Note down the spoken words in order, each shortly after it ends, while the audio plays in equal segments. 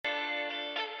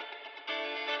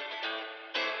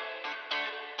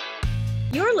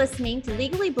You're listening to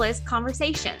Legally Bliss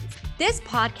Conversations. This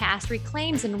podcast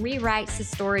reclaims and rewrites the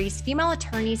stories female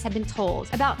attorneys have been told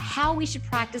about how we should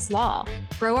practice law,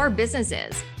 grow our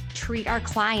businesses, treat our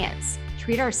clients,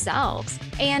 treat ourselves,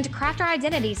 and craft our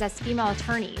identities as female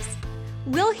attorneys.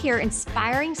 We'll hear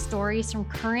inspiring stories from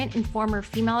current and former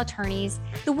female attorneys,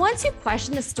 the ones who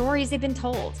question the stories they've been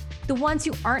told, the ones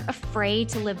who aren't afraid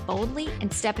to live boldly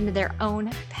and step into their own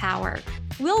power.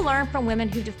 We'll learn from women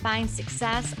who define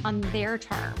success on their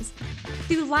terms.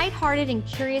 Through lighthearted and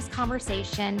curious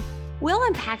conversation, we'll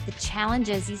unpack the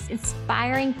challenges these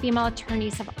inspiring female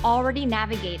attorneys have already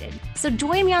navigated. So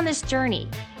join me on this journey.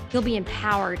 You'll be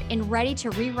empowered and ready to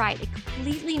rewrite a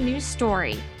completely new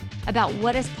story about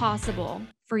what is possible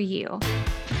for you.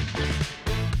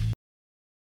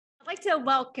 I'd like to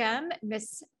welcome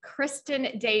Miss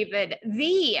Kristen David,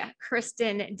 the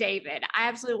Kristen David. I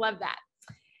absolutely love that.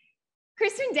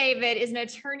 Kristen David is an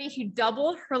attorney who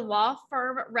doubled her law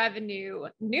firm revenue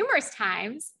numerous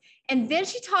times, and then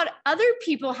she taught other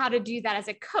people how to do that as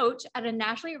a coach at a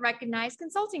nationally recognized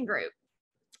consulting group.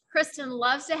 Kristen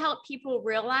loves to help people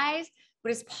realize what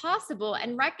is possible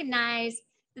and recognize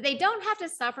that they don't have to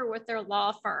suffer with their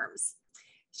law firms.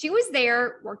 She was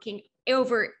there working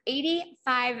over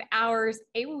 85 hours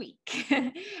a week,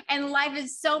 and life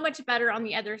is so much better on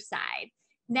the other side.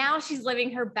 Now she's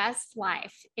living her best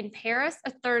life in Paris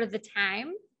a third of the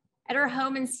time, at her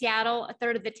home in Seattle a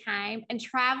third of the time, and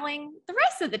traveling the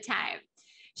rest of the time.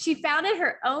 She founded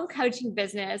her own coaching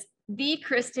business, The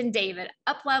Kristen David,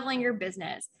 Up-Leveling Your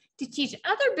Business, to teach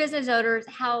other business owners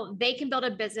how they can build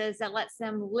a business that lets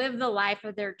them live the life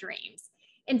of their dreams.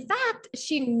 In fact,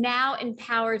 she now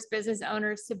empowers business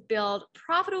owners to build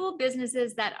profitable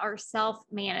businesses that are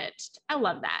self-managed. I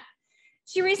love that.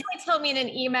 She recently told me in an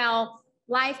email,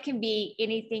 life can be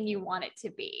anything you want it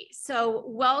to be. So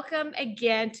welcome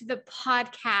again to the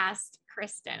podcast,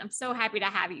 Kristen. I'm so happy to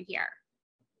have you here.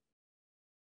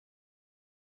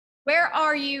 Where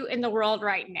are you in the world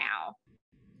right now?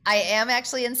 I am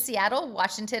actually in Seattle,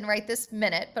 Washington right this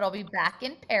minute, but I'll be back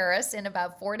in Paris in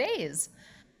about 4 days.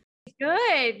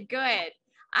 Good.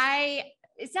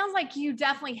 It sounds like you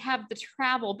definitely have the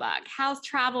travel bug. How's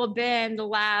travel been the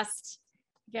last,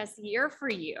 year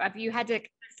for you? Have you had to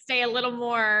stay a little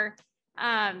more,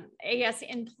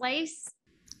 in place?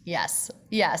 Yes.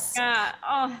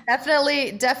 Oh.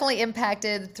 Definitely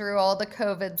impacted through all the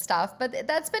COVID stuff, but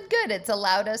that's been good. It's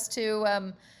allowed us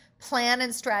to plan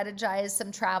and strategize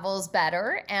some travels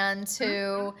better and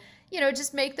to,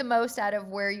 just make the most out of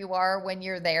where you are when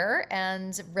you're there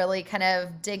and really kind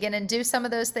of dig in and do some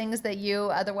of those things that you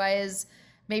otherwise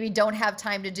maybe don't have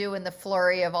time to do in the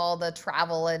flurry of all the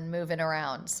travel and moving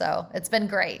around. So it's been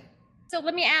great. So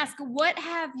let me ask, what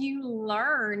have you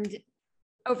learned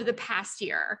over the past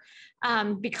year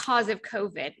because of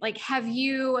COVID? I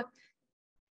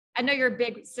know you're a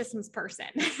big systems person.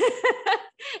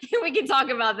 We can talk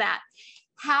about that.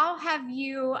 How have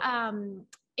you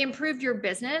improved your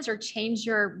business or changed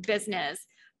your business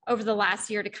over the last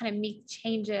year to kind of meet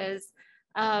changes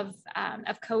of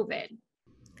COVID?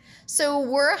 So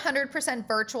we're 100%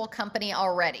 virtual company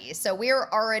already. So we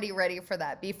were already ready for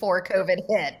that before COVID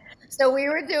hit. So we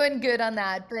were doing good on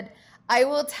that. But I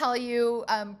will tell you,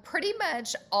 pretty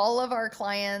much all of our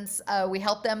clients, we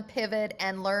help them pivot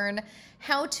and learn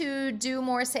how to do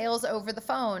more sales over the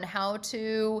phone, how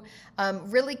to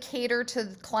really cater to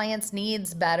the clients'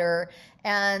 needs better.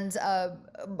 And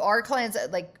our clients,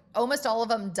 like almost all of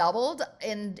them doubled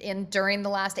in during the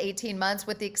last 18 months,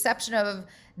 with the exception of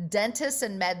dentists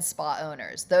and med spa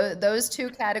owners. Those two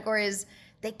categories,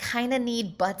 they kind of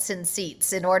need butts in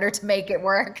seats in order to make it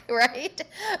work, right?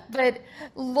 But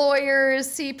lawyers,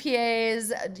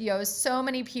 CPAs, so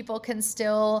many people can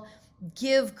still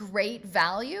give great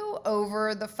value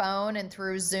over the phone and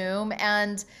through Zoom,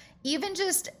 and even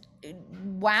just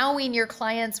wowing your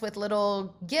clients with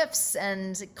little gifts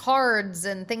and cards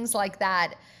and things like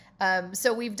that.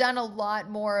 So we've done a lot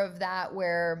more of that,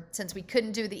 where since we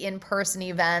couldn't do the in-person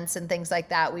events and things like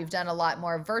that, we've done a lot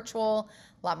more virtual,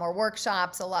 a lot more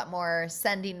workshops, a lot more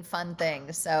sending fun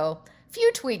things. So a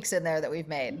few tweaks in there that we've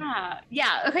made.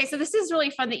 Yeah. Okay. So this is really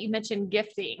fun that you mentioned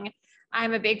gifting.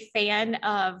 I'm a big fan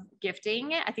of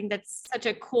gifting. I think that's such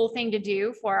a cool thing to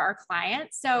do for our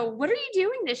clients. So what are you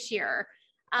doing this year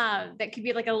that could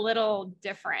be like a little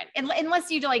different, unless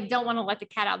you don't want to let the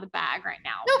cat out of the bag right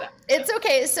now? Nope, it's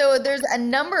okay. So there's a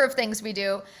number of things we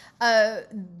do. Uh,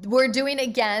 we're doing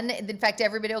again. In fact,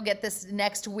 everybody will get this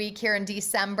next week here in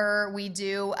December. We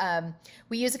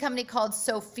use a company called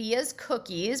Sophia's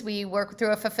Cookies. We work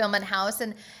through a fulfillment house,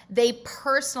 and they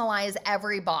personalize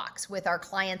every box with our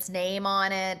client's name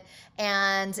on it.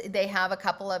 And they have a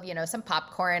couple of, some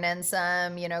popcorn and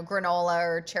some, granola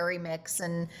or cherry mix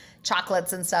and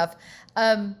chocolates and stuff.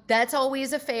 That's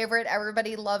always a favorite.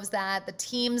 Everybody loves that. The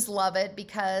teams love it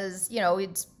because,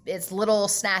 it's little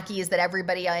snackies that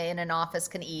everybody in an office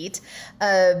can eat.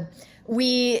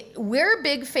 We're a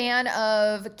big fan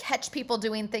of catch people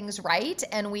doing things right,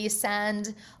 and we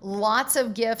send lots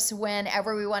of gifts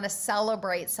whenever we want to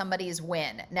celebrate somebody's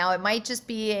win. Now, it might just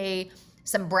be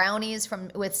some brownies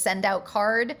with send out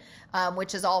card,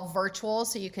 which is all virtual,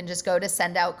 so you can just go to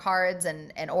send out cards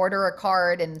and order a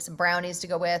card and some brownies to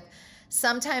go with.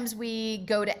 Sometimes we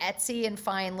go to Etsy and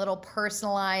find little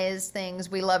personalized things.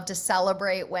 We love to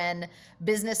celebrate when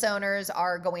business owners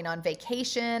are going on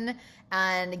vacation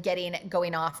and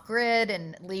going off grid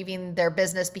and leaving their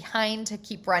business behind to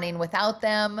keep running without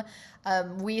them.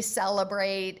 We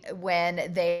celebrate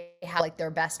when they have like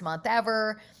their best month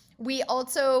ever. We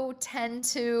also tend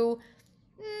to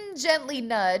gently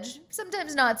nudge,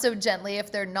 sometimes not so gently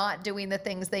if they're not doing the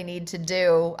things they need to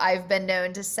do. I've been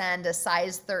known to send a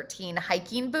size 13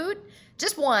 hiking boot,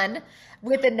 just one,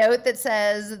 with a note that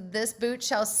says, "This boot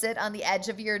shall sit on the edge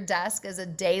of your desk as a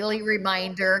daily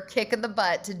reminder, kick in the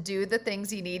butt to do the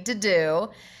things you need to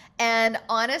do." And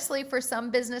honestly, for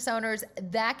some business owners,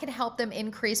 that can help them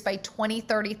increase by 20,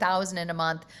 30,000 in a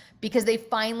month because they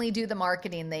finally do the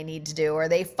marketing they need to do, or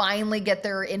they finally get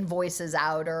their invoices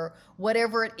out, or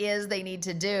whatever it is they need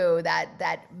to do.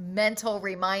 That mental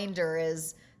reminder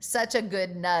is such a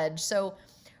good nudge. So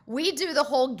we do the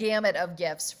whole gamut of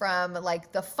gifts, from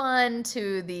like the fun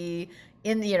to the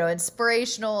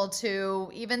inspirational to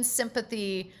even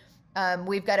sympathy.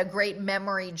 We've got a great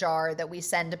memory jar that we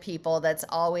send to people that's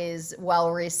always well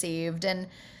received. And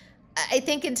I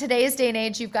think in today's day and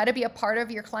age, you've got to be a part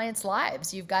of your clients'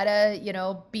 lives. You've got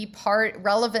to, be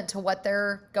relevant to what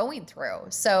they're going through.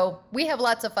 So we have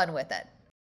lots of fun with it.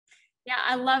 Yeah,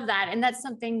 I love that. And that's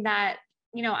something that,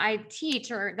 I teach,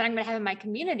 or that I'm going to have in my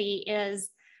community, is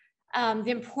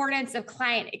the importance of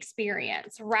client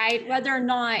experience, right? Whether or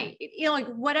not, like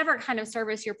whatever kind of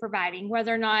service you're providing,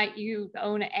 whether or not you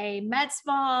own a med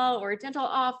spa or a dental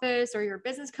office, or you're a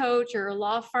business coach or a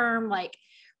law firm, like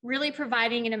really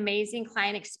providing an amazing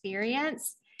client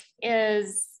experience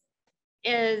is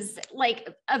like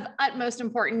of utmost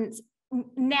importance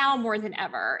now more than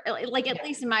ever, like at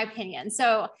least in my opinion.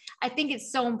 So I think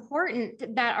it's so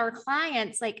important that our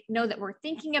clients like know that we're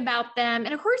thinking about them.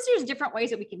 And of course, there's different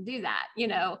ways that we can do that.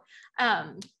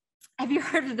 Have you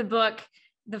heard of the book,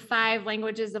 The 5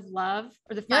 Languages of Love,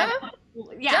 or the 5?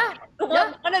 Yeah.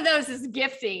 One of those is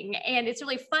gifting. And it's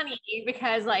really funny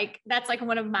because like, that's like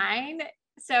one of mine.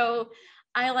 So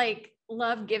I like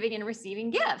love giving and receiving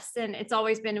gifts. And it's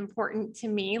always been important to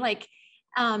me. Like,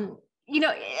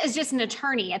 as just an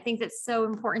attorney, I think that's so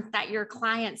important that your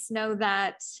clients know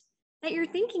that you're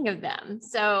thinking of them.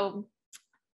 So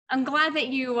I'm glad that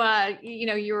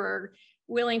you're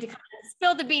willing to kind of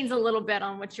spill the beans a little bit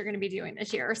on what you're going to be doing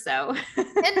this year. So,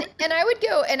 and I would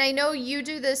go, and I know you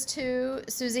do this too,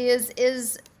 Susie,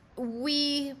 is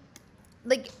we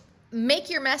like make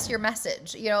your mess your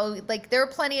message. Like there are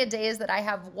plenty of days that I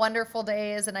have wonderful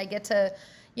days and I get to,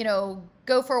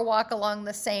 go for a walk along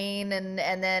the Seine and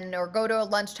then, or go to a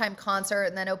lunchtime concert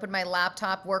and then open my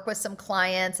laptop, work with some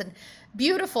clients, and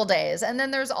beautiful days. And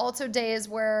then there's also days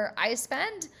where I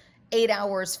spend 8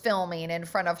 hours filming in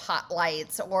front of hot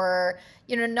lights, or,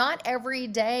 not every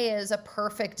day is a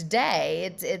perfect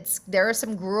day. There are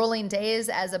some grueling days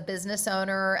as a business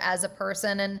owner, as a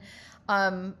person. And,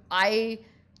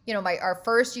 our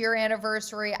first year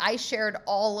anniversary, I shared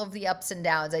all of the ups and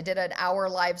downs. I did an hour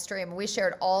live stream and we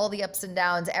shared all the ups and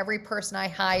downs, every person I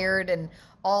hired and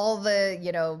all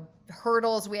the,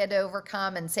 hurdles we had to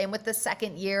overcome. And same with the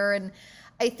second year. And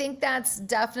I think that's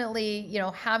definitely,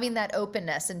 having that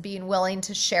openness and being willing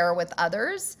to share with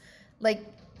others. Like,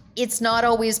 it's not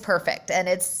always perfect, and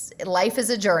life is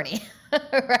a journey,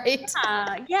 right?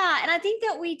 Yeah. And I think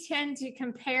that we tend to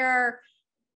compare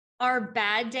our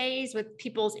bad days with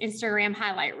people's Instagram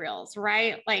highlight reels,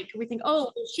 right? Like we think,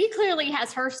 oh, she clearly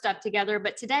has her stuff together,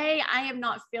 but today I am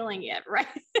not feeling it, right?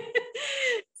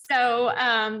 So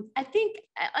I think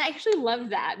I actually love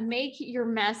that. Make your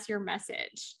mess your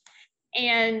message,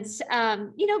 and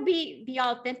be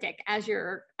authentic as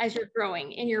you're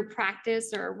growing in your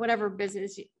practice or whatever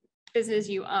business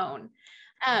you own.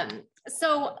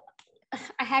 So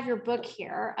I have your book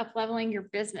here, Up Leveling Your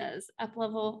Business, Up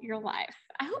Level Your Life.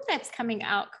 I hope that's coming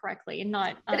out correctly and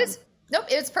not. It is. Nope,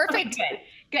 it's perfect. Okay,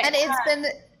 good. And it's been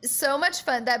so much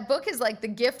fun. That book is like the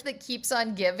gift that keeps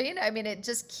on giving. I mean, it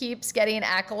just keeps getting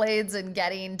accolades and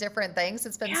getting different things.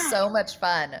 It's been so much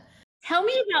fun. Tell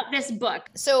me about this book.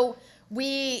 So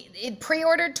it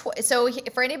pre-ordered. So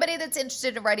for anybody that's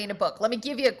interested in writing a book, let me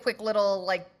give you a quick little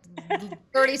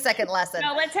 30-second lesson.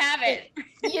 No, let's have it.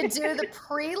 You do the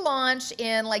pre-launch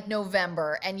in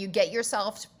November, and you get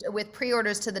yourself with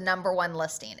pre-orders to the #1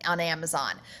 listing on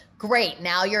Amazon. Great.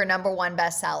 Now you're a #1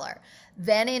 bestseller.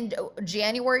 Then in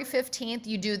January 15th,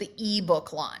 you do the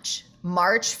ebook launch.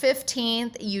 March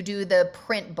 15th, you do the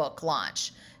print book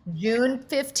launch. June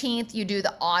 15th, you do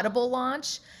the Audible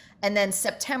launch. And then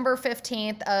September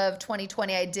 15th of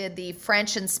 2020, I did the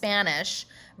French and Spanish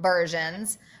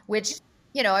versions, which,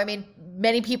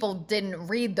 many people didn't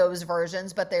read those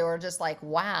versions, but they were just like,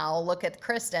 wow, look at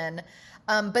Kristen.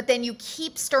 But then you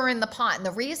keep stirring the pot. And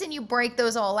the reason you break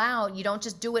those all out, you don't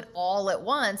just do it all at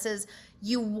once, is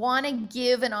you want to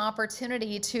give an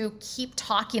opportunity to keep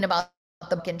talking about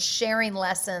the book and sharing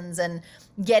lessons and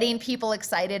getting people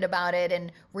excited about it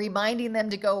and reminding them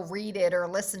to go read it or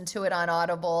listen to it on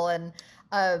Audible. And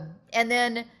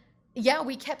then,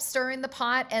 we kept stirring the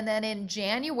pot. And then in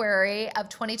January of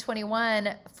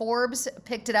 2021, Forbes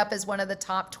picked it up as one of the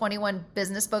top 21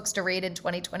 business books to read in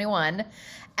 2021.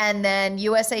 And then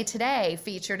USA Today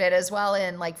featured it as well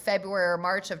in February or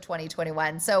March of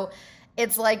 2021. So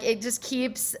it's it just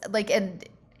keeps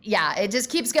it just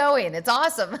keeps going. It's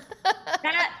awesome.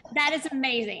 That is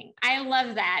amazing. I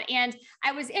love that. And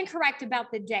I was incorrect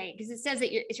about the date because it says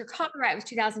that your copyright was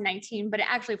 2019, but it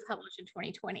actually published in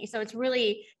 2020. So it's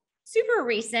really super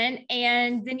recent.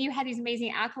 And then you had these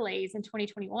amazing accolades in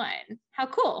 2021. How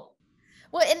cool.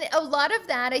 Well, and a lot of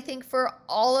that, I think, for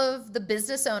all of the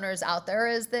business owners out there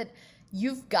is that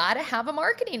you've got to have a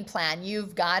marketing plan.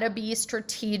 You've got to be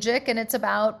strategic, and it's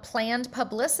about planned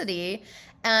publicity.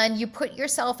 And you put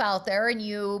yourself out there and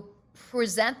you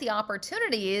present the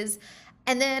opportunities.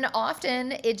 And then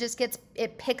often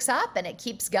it picks up and it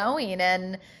keeps going.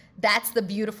 And that's the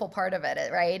beautiful part of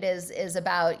it, right? Is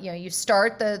about, you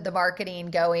start the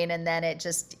marketing going, and then it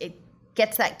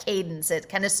gets that cadence. It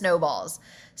kind of snowballs.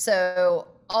 So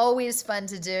always fun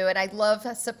to do. And I love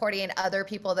supporting other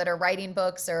people that are writing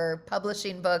books or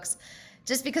publishing books,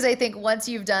 just because I think once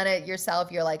you've done it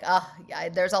yourself, you're like, oh, yeah,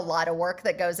 there's a lot of work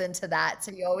that goes into that.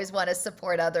 So you always want to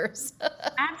support others.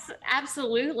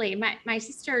 Absolutely. My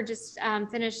sister just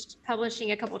finished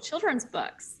publishing a couple of children's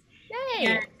books. Yay.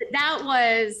 And that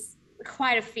was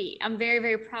quite a feat. I'm very,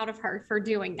 very proud of her for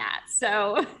doing that.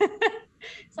 So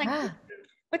it's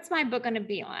what's my book going to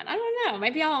be on? I don't know.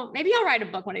 Maybe I'll write a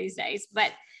book one of these days,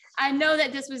 but I know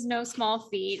that this was no small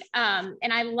feat. And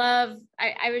I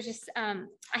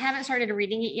haven't started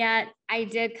reading it yet. I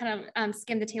did kind of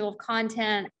skim the table of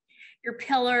content, your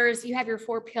pillars. You have your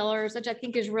 4 pillars, which I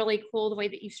think is really cool, the way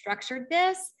that you structured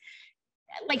this.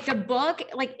 The book,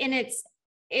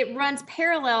 it runs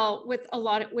parallel with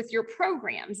with your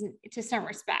programs in some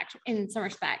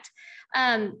respect.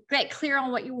 Get clear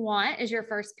on what you want is your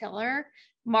first pillar.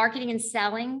 Marketing and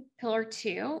selling, pillar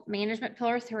 2, management,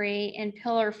 pillar 3, and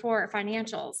pillar 4,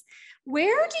 financials.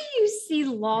 Where do you see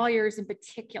lawyers in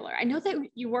particular? I know that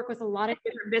you work with a lot of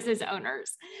different business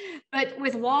owners, but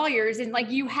with lawyers, and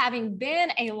you having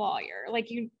been a lawyer,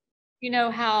 you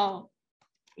know how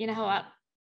it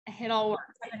all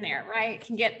works in there, right? It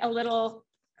can get a little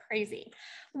crazy.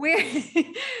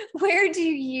 Where do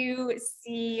you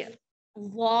see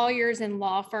lawyers and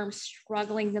law firms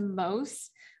struggling the most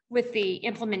with the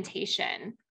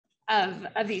implementation of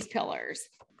these pillars?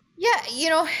 Yeah,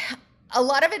 a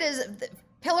lot of it is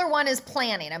pillar 1 is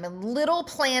planning. I mean, little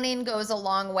planning goes a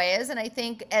long ways. And I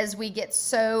think as we get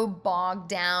so bogged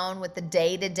down with the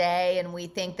day-to-day, and we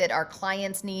think that our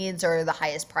clients' needs are the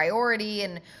highest priority,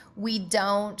 and we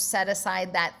don't set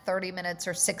aside that 30 minutes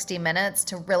or 60 minutes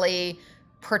to really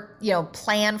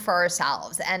plan for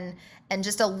ourselves. And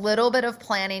just a little bit of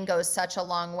planning goes such a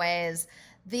long ways.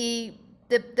 The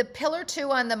pillar 2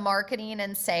 on the marketing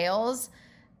and sales,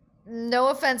 no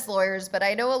offense, lawyers, but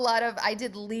I know I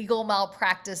did legal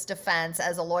malpractice defense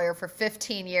as a lawyer for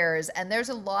 15 years. And there's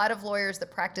a lot of lawyers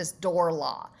that practice door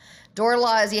law. Door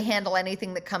law is you handle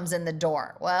anything that comes in the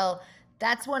door. Well,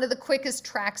 that's one of the quickest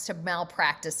tracks to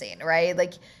malpracticing, right?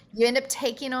 You end up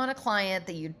taking on a client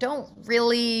that you don't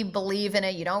really believe in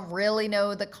it. You don't really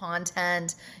know the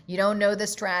content. You don't know the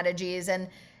strategies. And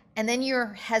then you're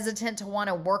hesitant to want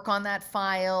to work on that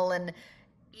file. And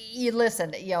you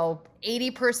listen,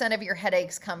 80% of your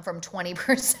headaches come from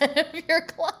 20% of your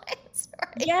clients.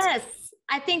 Right? Yes.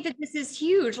 I think that this is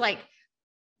huge.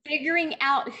 figuring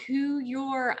out who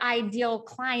your ideal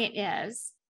client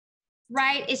is,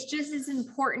 right? It's just as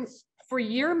important for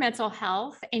your mental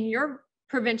health and your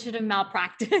prevention of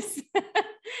malpractice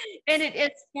than it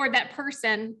is for that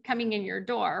person coming in your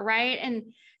door, right? And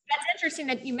that's interesting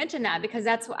that you mentioned that, because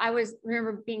that's what I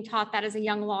remember being taught that as a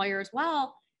young lawyer as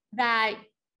well, that,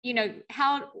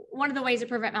 how one of the ways to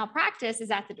prevent malpractice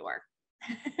is at the door,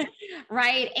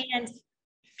 right? And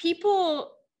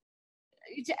people,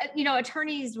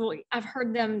 attorneys I've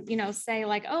heard them, say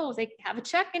like, oh, they have a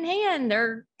check in hand,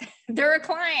 they're a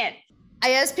client.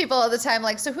 I ask people all the time,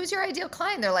 like, so who's your ideal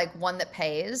client? They're like, one that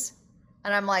pays.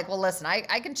 And I'm like, well, listen,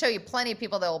 I can show you plenty of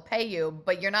people that will pay you,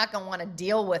 but you're not going to want to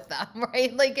deal with them,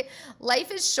 right? Like,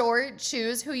 life is short.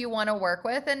 Choose who you want to work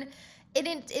with. And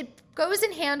it goes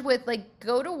in hand with, like,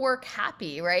 go to work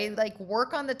happy, right? Like,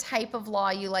 work on the type of law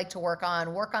you like to work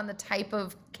on the type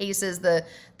of cases, the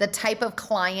type of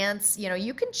clients.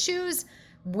 You can choose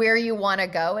where you want to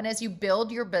go. And as you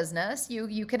build your business,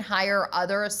 you can hire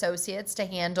other associates to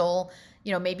handle,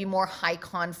 maybe more high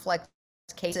conflict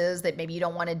cases that maybe you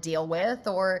don't want to deal with,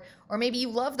 or maybe you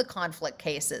love the conflict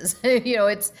cases.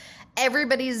 It's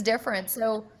everybody's different.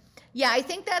 So yeah, I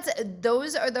think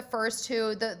those are the first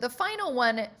two. The final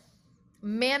one,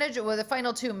 the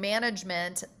final two,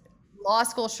 management. Law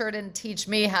school sure didn't teach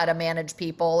me how to manage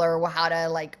people or how to,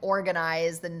 like,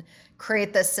 organize and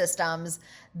create the systems.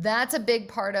 That's a big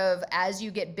part of, as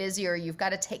you get busier, you've got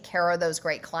to take care of those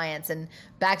great clients. And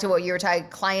back to what you were talking,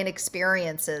 client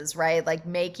experiences, right? Like,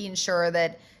 making sure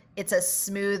that it's a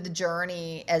smooth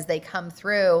journey as they come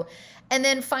through. And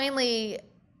then finally,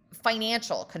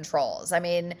 financial controls. I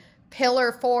mean,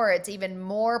 pillar 4, it's even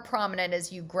more prominent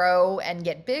as you grow and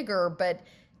get bigger, but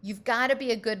you've got to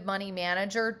be a good money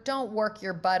manager. Don't work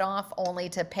your butt off only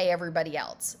to pay everybody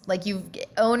else. Like,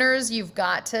 you've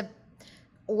got to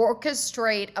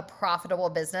orchestrate a profitable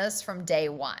business from day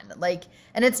one. Like,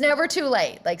 and it's never too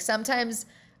late. Like, sometimes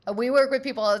we work with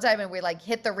people all the time and we, like,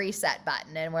 hit the reset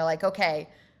button and we're like, okay,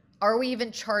 are we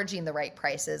even charging the right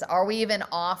prices? Are we even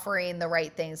offering the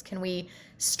right things? Can we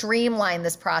streamline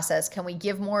this process? Can we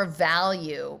give more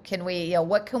value? Can we,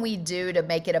 what can we do to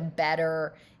make it a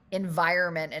better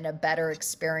environment and a better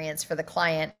experience for the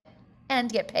client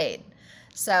and get paid?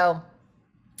 So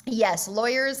yes,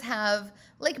 lawyers have,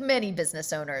 like many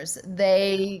business owners,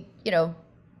 we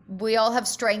all have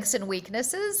strengths and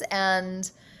weaknesses,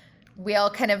 and we all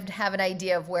kind of have an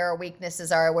idea of where our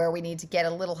weaknesses are, where we need to get a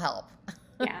little help.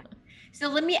 Yeah. So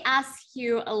let me ask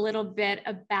you a little bit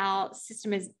about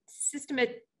systemization.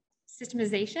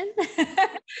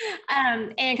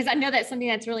 And because I know that's something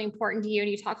that's really important to you and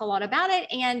you talk a lot about it.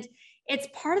 And it's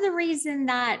part of the reason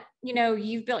that,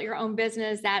 you've built your own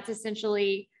business that's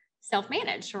essentially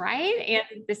self-managed, right?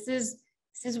 And this is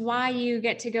why you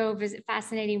get to go visit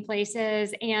fascinating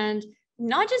places and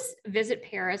not just visit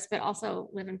Paris, but also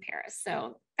live in Paris.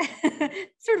 So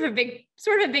sort of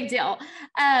a big deal.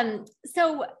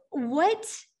 So what,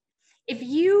 if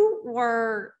you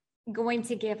were going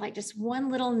to give, like, just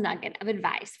one little nugget of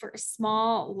advice for a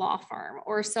small law firm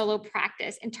or a solo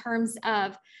practice in terms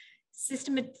of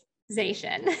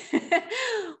systemization,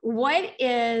 what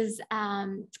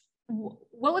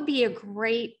would be a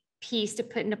great piece to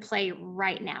put into play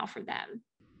right now for them?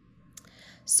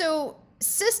 So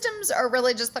systems are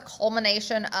really just the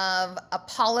culmination of a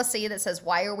policy that says,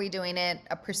 why are we doing it?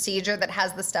 A procedure that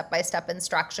has the step-by-step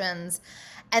instructions.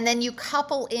 And then you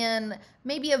couple in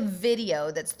maybe a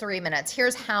video that's 3 minutes.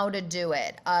 Here's how to do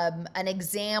it. An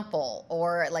example,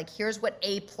 or like, here's what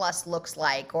A+ looks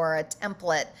like, or a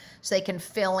template so they can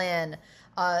fill in.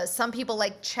 Some people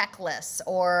like checklists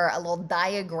or a little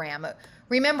diagram.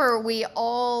 Remember, we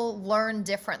all learn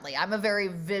differently. I'm a very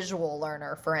visual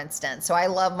learner, for instance, so I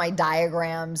love my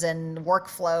diagrams and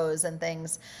workflows and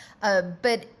things.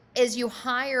 But as you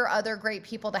hire other great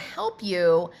people to help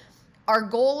you, our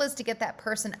goal is to get that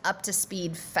person up to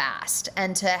speed fast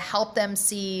and to help them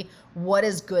see what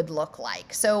does good look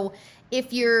like. So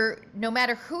no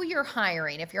matter who you're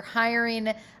hiring, if you're hiring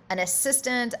an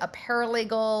assistant, a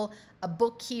paralegal, a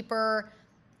bookkeeper,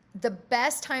 the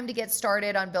best time to get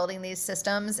started on building these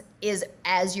systems is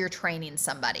as you're training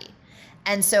somebody.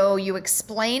 And so you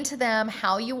explain to them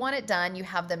how you want it done. You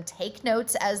have them take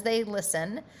notes as they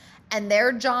listen. And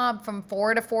their job from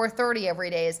 4 to 4:30 every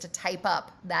day is to type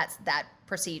up that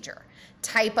procedure.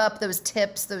 Type up those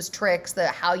tips, those tricks,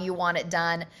 how you want it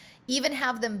done. Even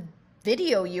have them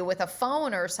video you with a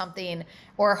phone or something,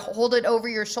 or hold it over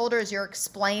your shoulder as you're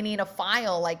explaining a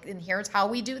file, like, and here's how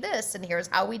we do this, and here's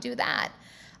how we do that.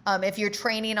 If you're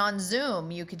training on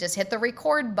Zoom, you could just hit the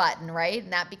record button, right?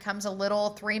 And that becomes a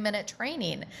little 3-minute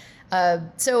training.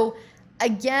 So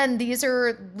again, these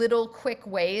are little quick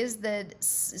ways that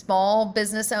small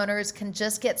business owners can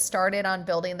just get started on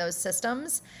building those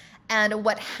systems. And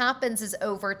what happens is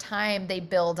over time they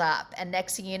build up. And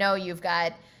next thing you know, you've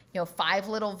got, 5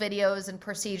 little videos and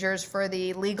procedures for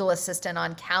the legal assistant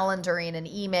on calendaring and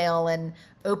email and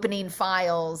opening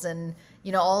files and,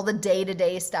 all the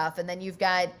day-to-day stuff. And then you've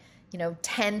got,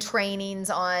 10 trainings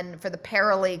on for the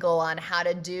paralegal on how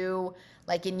to do,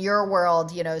 like in your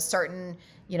world, certain,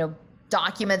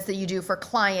 documents that you do for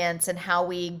clients and how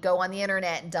we go on the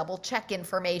internet and double check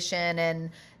information and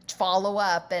follow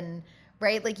up and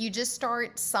right, like you just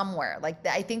start somewhere. Like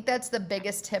I think that's the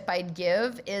biggest tip I'd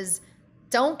give is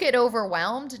don't get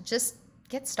overwhelmed, just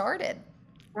get started.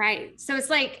 Right. So it's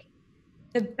like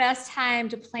the best time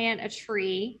to plant a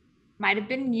tree might have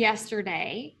been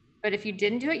yesterday, but if you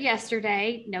didn't do it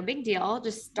yesterday, no big deal.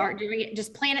 Just start doing it.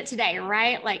 Just plant it today,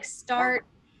 right? Like start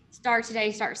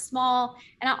today, start small.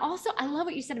 And I love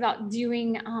what you said about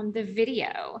doing the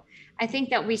video. I think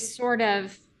that we sort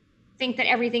of think that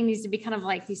everything needs to be kind of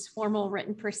like these formal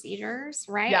written procedures,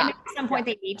 right? Yeah. And at some point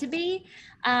they need to be,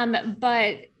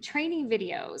 but training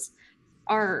videos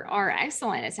are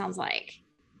excellent. It sounds like.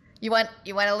 You want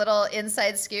a little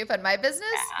inside scoop on my business?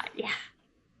 Yeah.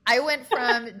 I went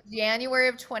from January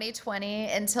of 2020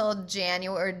 until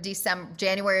January of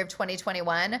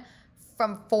 2021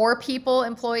 from 4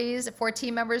 employees, 4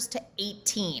 team members to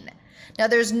 18. Now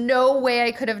there's no way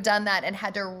I could have done that and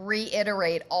had to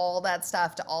reiterate all that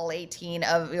stuff to all 18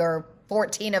 or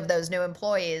 14 of those new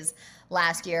employees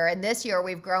last year. And this year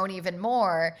we've grown even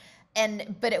more.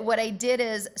 But what I did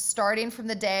is starting from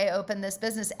the day I opened this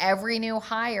business, every new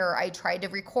hire, I tried to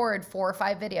record 4 or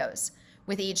 5 videos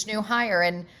with each new hire.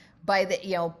 And by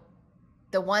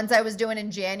the ones I was doing in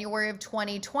January of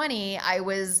 2020, I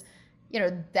was,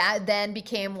 that then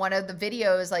became one of the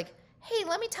videos like, hey,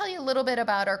 let me tell you a little bit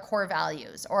about our core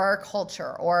values or our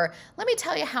culture, or let me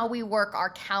tell you how we work our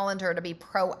calendar to be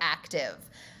proactive.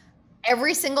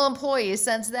 Every single employee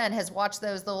since then has watched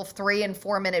those little 3 and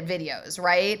 4 minute videos,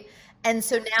 right? And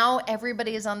so now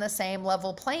everybody is on the same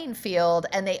level playing field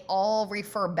and they all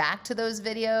refer back to those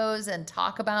videos and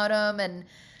talk about them.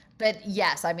 But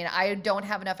yes, I mean, I don't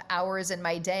have enough hours in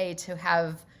my day to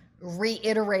have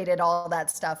reiterated all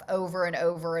that stuff over and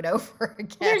over and over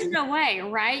again. There's no way,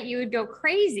 right? You would go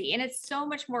crazy, and it's so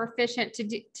much more efficient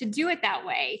to do it that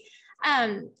way.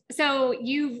 So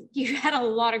you've had a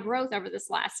lot of growth over this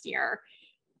last year.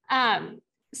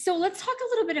 So let's talk a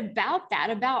little bit about that,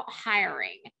 about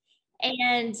hiring,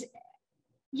 and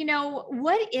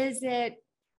what is it?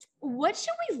 What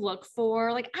should we look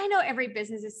for? Like, I know every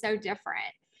business is so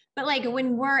different, but like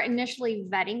when we're initially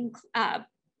vetting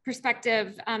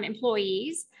prospective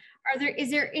employees,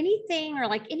 is there anything or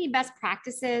like any best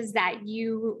practices that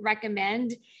you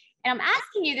recommend? And I'm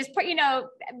asking you this,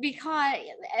 because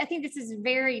I think this is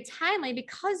very timely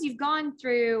because you've gone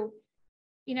through,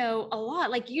 a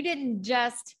lot. Like you didn't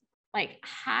just like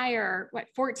hire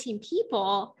 14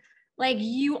 people, like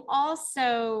you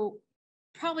also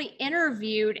probably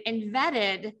interviewed and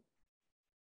vetted,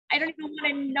 I don't even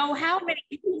want to know how many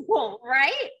people,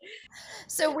 right?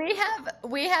 So we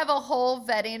have a whole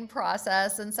vetting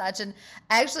process and such. And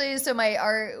actually,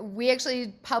 we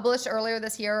actually published earlier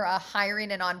this year a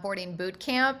hiring and onboarding boot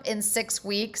camp in 6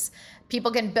 weeks. People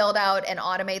can build out and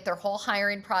automate their whole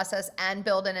hiring process and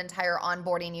build an entire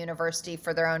onboarding university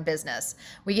for their own business.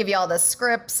 We give you all the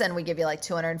scripts and we give you like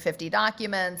 250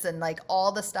 documents and like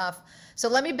all the stuff. So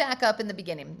let me back up in the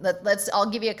beginning. I'll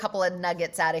give you a couple of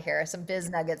nuggets out of here, some biz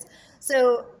nuggets.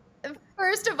 So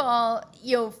first of all,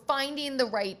 finding the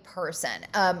right person.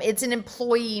 It's an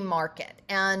employee market,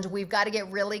 and we've got to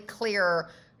get really clear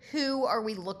who are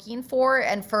we looking for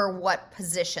and for what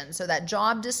position. So that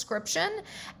job description,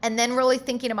 and then really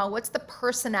thinking about what's the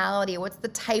personality, what's the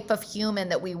type of human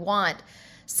that we want.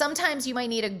 Sometimes you might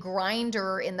need a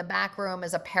grinder in the back room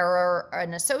as a para or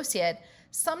an associate.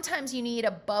 Sometimes you need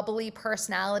a bubbly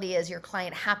personality as your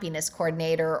client happiness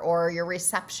coordinator or your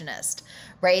receptionist,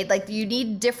 right? Like you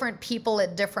need different people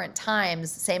at different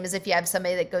times, same as if you have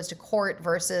somebody that goes to court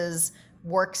versus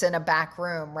works in a back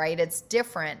room, right? It's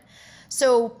different.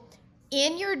 So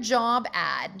in your job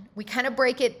ad, we kind of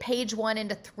break it page 1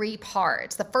 into 3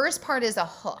 parts. The first part is a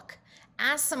hook.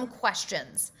 Ask some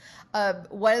questions.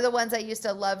 One of the ones I used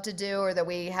to love to do, or that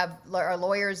we have our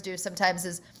lawyers do sometimes,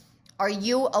 is, are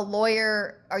you a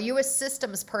lawyer? Are you a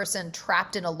systems person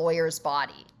trapped in a lawyer's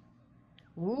body?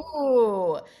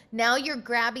 Ooh, now you're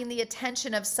grabbing the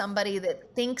attention of somebody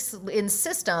that thinks in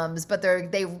systems, but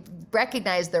they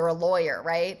recognize they're a lawyer,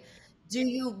 right? Do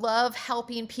you love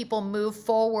helping people move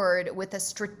forward with a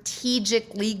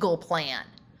strategic legal plan?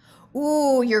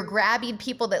 Ooh, you're grabbing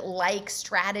people that like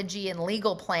strategy and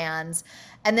legal plans.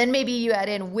 And then maybe you add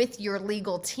in with your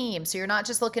legal team. So you're not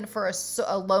just looking for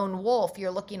a lone wolf,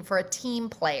 you're looking for a team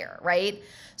player, right?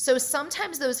 So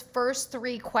sometimes those first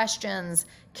three questions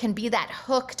can be that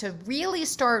hook to really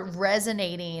start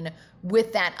resonating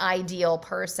with that ideal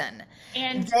person.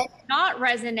 And Then, not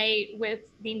resonate with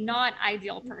the not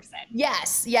ideal person.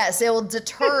 yes, it will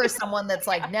deter someone that's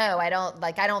like, no, I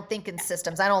don't think in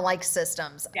systems. I don't like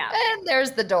systems. Yeah. And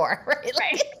there's the door, right?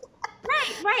 Right.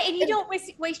 Right. And you don't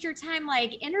waste your time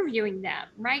like interviewing them,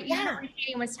 right? You're not Yeah. wasting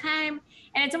anyone's time.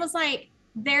 And it's almost like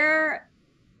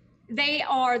they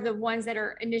are the ones that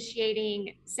are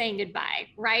initiating saying goodbye,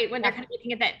 right? When they're kind of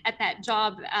looking at that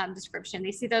job description,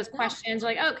 they see those questions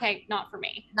like, okay, not for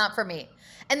me. Not for me.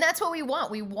 And that's what we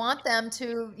want. We want them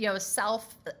to,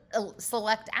 self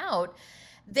select out.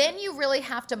 Then you really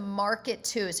have to market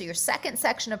to. So your second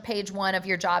section of page 1 of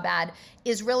your job ad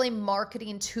is really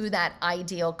marketing to that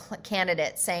ideal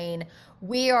candidate, saying,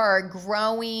 we are a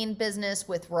growing business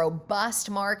with robust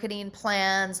marketing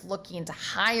plans, looking to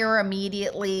hire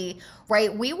immediately,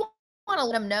 right? We want to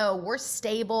let them know we're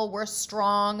stable, we're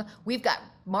strong, we've got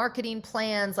marketing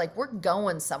plans, like we're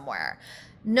going somewhere.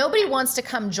 Nobody wants to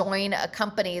come join a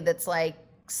company that's like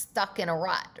stuck in a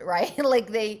rut, right?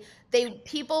 Like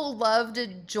people love to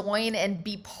join and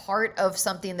be part of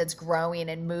something that's growing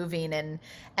and moving and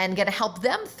going to help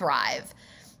them thrive.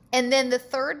 And then the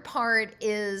third part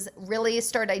is really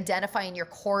start identifying your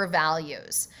core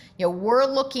values. We're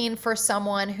looking for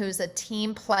someone who's a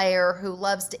team player who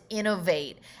loves to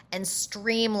innovate and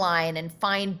streamline and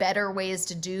find better ways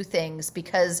to do things,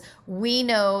 because we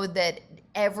know that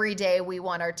every day we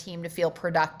want our team to feel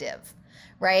productive,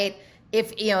 right?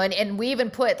 If, and we even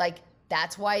put like,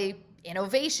 that's why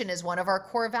innovation is one of our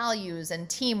core values, and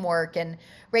teamwork, and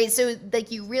right. So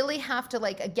like you really have to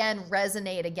like, again,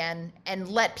 resonate again and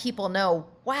let people know,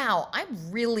 wow, I'm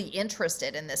really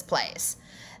interested in this place.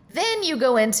 Then you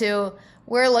go into,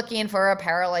 we're looking for a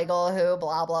paralegal who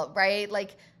blah, blah, right?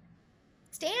 Like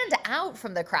stand out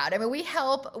from the crowd. I mean, we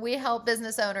help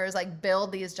business owners like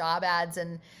build these job ads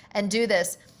and do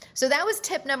this. So that was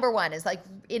tip number 1, is like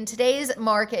in today's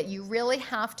market, you really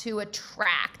have to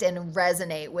attract and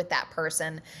resonate with that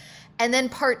person. And then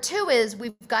part 2 is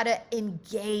we've got to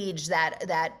engage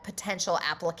that potential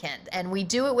applicant. And we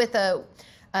do it with a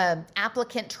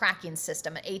applicant tracking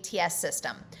system, an ATS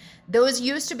system. Those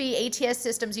ATS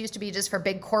systems used to be just for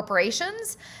big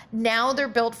corporations. Now they're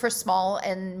built for small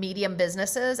and medium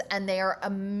businesses, and they are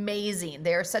amazing.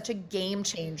 They are such a game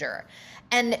changer.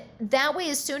 And that way,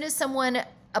 as soon as someone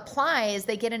applies,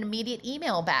 they get an immediate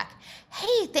email back.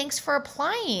 Hey, thanks for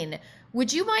applying.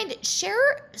 Would you mind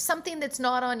share something that's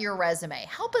not on your resume?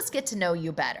 Help us get to know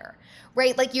you better,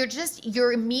 right? Like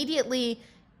you're immediately,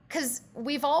 because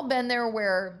we've all been there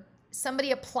where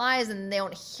somebody applies and they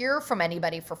don't hear from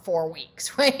anybody for 4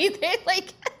 weeks, right?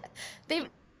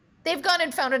 They've gone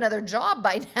and found another job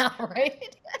by now,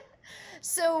 right?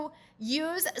 So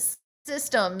use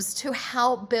systems to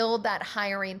help build that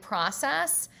hiring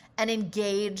process and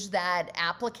engage that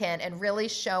applicant and really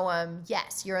show them,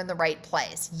 yes, you're in the right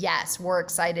place. Yes, we're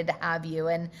excited to have you.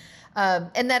 And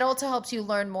that also helps you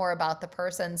learn more about the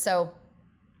person. So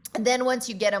then once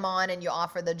you get them on and you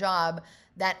offer the job,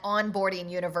 that onboarding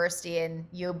university, and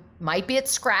you might be at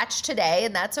scratch today,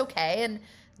 and that's okay. And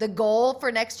the goal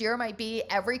for next year might be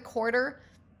every quarter,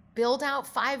 build out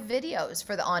 5 videos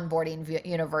for the onboarding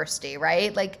university,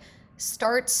 right? Like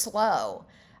start slow.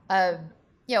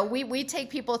 We take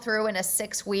people through in a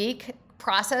 6-week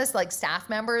process, like staff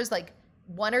members, like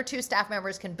 1 or 2 staff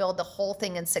members can build the whole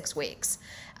thing in 6 weeks.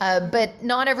 But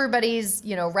not everybody's,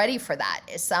 ready for that.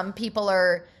 Some people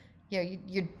are,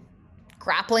 you're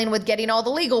grappling with getting all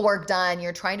the legal work done.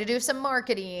 You're trying to do some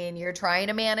marketing. You're trying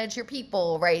to manage your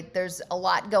people, right? There's a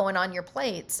lot going on your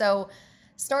plate. So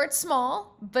start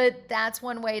small, but that's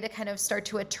one way to kind of start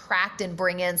to attract and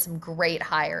bring in some great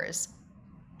hires.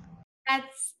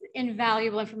 That's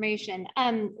invaluable information.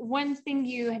 One thing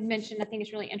you had mentioned, I think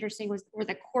is really interesting, were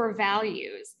the core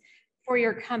values for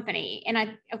your company. And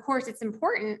of course, it's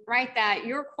important, right, that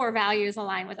your core values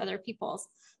align with other people's,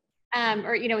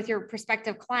 or, with your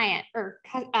prospective client or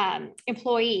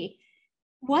employee.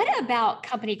 What about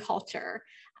company culture?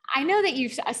 I know that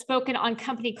you've spoken on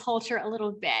company culture a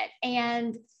little bit,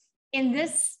 and in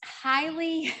this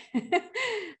highly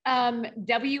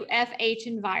WFH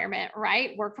environment,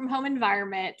 right? Work from home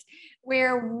environment,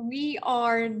 where we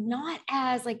are not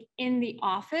as like in the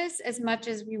office as much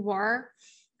as we were,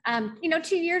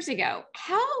 2 years ago.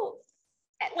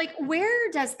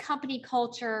 Where does company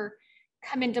culture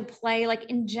come into play, like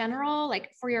in general,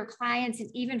 like for your clients and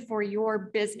even for your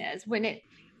business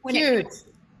Huge.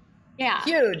 Yeah.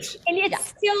 Huge. And it's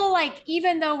still like,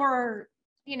 even though we're,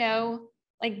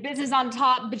 like business on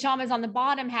top, pajamas on the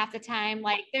bottom half the time,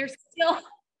 like there's still,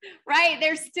 right.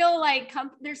 There's still like,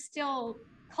 there's still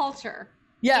culture.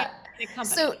 Yeah. In the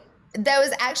company. So that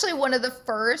was actually one of the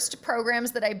first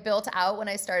programs that I built out when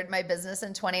I started my business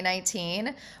in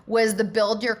 2019 was the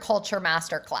Build Your Culture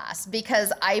Masterclass,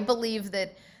 because I believe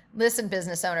that, listen,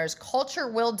 business owners, culture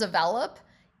will develop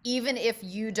even if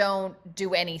you don't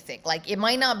do anything. Like it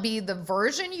might not be the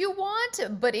version you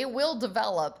want, but it will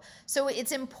develop. So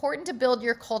it's important to build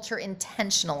your culture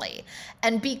intentionally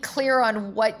and be clear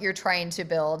on what you're trying to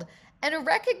build and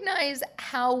recognize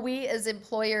how we as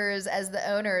employers, as the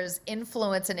owners,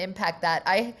 influence and impact that.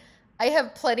 I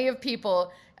have plenty of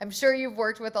people, I'm sure you've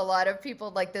worked with a lot of people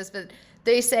like this, but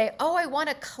they say, oh, I want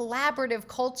a collaborative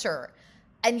culture.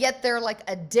 And yet they're like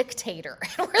a dictator.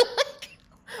 And we're like,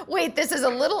 wait, this is a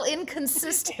little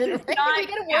inconsistent. Right? We got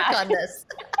to work on this.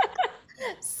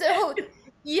 So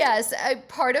yes,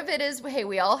 part of it is, hey,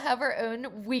 we all have our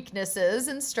own weaknesses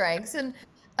and strengths. And,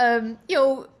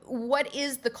 what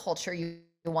is the culture you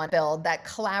want to build? That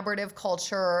collaborative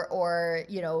culture or,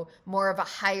 more of a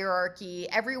hierarchy?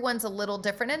 Everyone's a little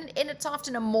different. And it's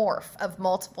often a morph of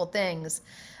multiple things.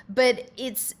 But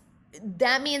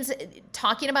that means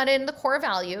talking about it in the core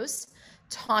values,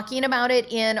 talking about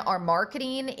it in our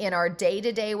marketing, in our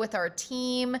day-to-day with our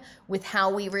team, with how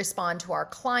we respond to our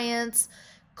clients.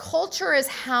 Culture is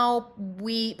how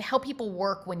people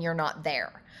work when you're not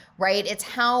there, right? It's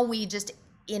how we just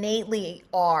innately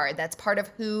are. That's part of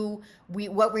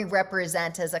what we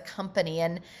represent as a company.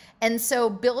 And so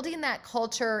building that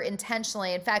culture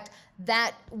intentionally, in fact,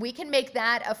 that we can make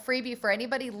that a freebie for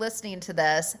anybody listening to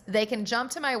this. They can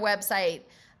jump to my website,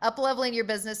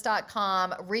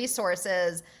 uplevelingyourbusiness.com,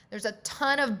 resources. There's a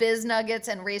ton of biz nuggets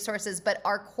and resources, but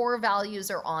our core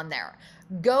values are on there.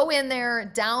 Go in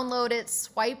there, download it,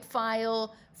 swipe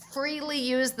file, freely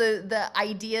use the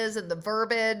ideas and the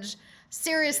verbiage.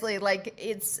 Seriously,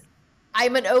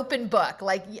 I'm an open book.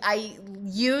 Like I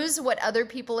use what other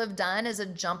people have done as a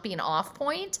jumping off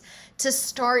point to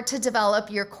start to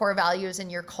develop your core values and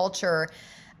your culture.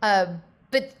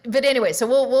 But anyway, so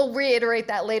we'll reiterate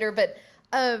that later. But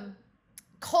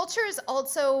culture is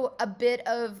also a bit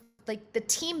of like the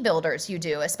team builders you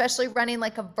do, especially running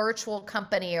like a virtual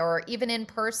company or even in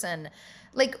person,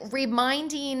 like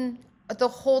reminding the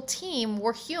whole team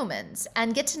we're humans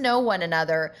and get to know one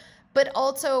another. But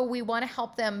also we want to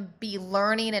help them be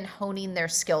learning and honing their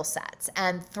skill sets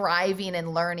and thriving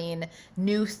and learning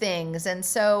new things. And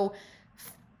so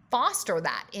foster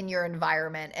that in your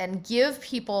environment and give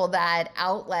people that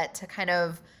outlet to kind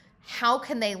of how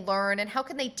can they learn and how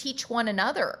can they teach one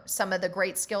another some of the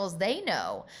great skills they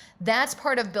know. That's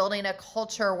part of building a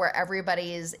culture where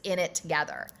everybody's in it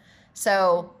together.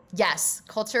 So yes,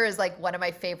 culture is like one of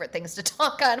my favorite things to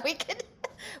talk on. We could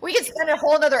spend a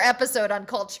whole nother episode on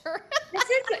culture.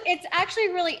 It's actually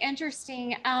really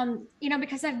interesting,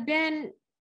 because I've been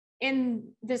in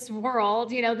this world,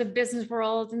 the business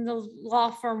world and the law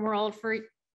firm world for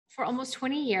almost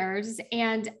 20 years.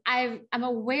 And I'm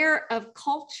aware of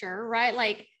culture, right?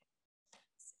 Like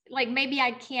maybe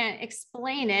I can't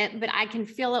explain it, but I can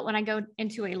feel it when I go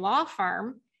into a law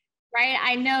firm, right?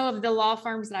 I know of the law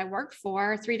firms that I worked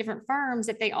for, 3 different firms,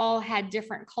 that they all had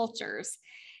different cultures.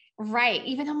 Right.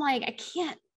 Even though I'm like, I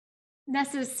can't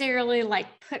necessarily like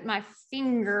put my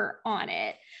finger on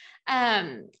it.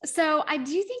 So I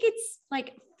do think it's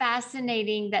like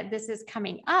fascinating that this is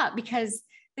coming up, because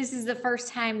this is the first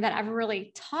time that I've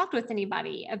really talked with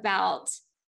anybody about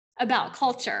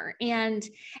culture. And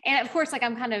of course, like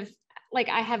I'm kind of like,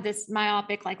 I have this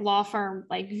myopic, like law firm,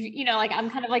 like, like I'm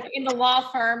kind of like in the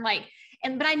law firm, like,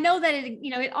 but I know that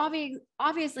it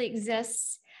obviously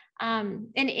exists in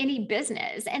any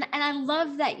business. And I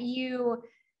love that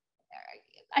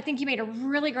I think you made a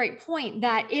really great point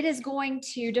that it is going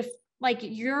to like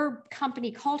your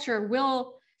company culture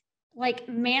will like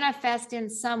manifest in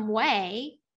some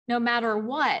way, no matter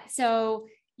what. So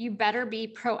you better be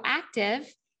proactive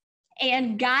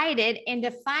and guide it and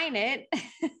define it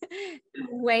the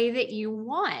way that you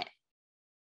want.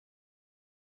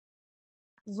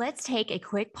 Let's take a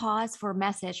quick pause for a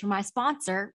message from my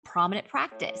sponsor, Prominent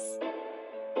Practice.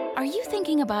 Are you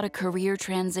thinking about a career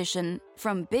transition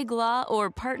from big law or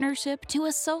partnership to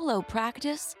a solo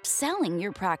practice, selling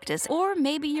your practice, or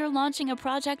maybe you're launching a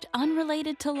project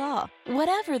unrelated to law?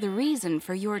 Whatever the reason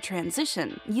for your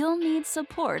transition, you'll need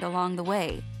support along the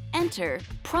way. Enter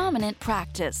Prominent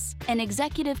Practice, an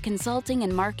executive consulting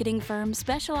and marketing firm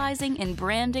specializing in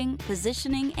branding,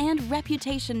 positioning, and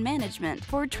reputation management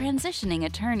for transitioning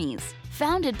attorneys.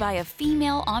 Founded by a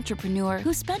female entrepreneur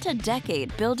who spent a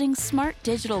decade building smart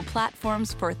digital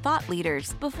platforms for thought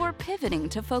leaders before pivoting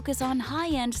to focus on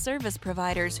high-end service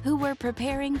providers who were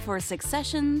preparing for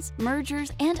successions,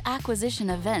 mergers, and acquisition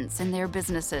events in their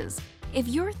businesses. If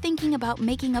you're thinking about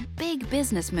making a big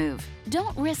business move,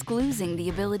 don't risk losing the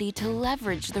ability to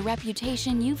leverage the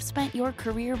reputation you've spent your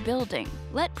career building.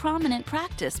 Let Prominent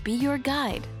Practice be your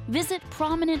guide. Visit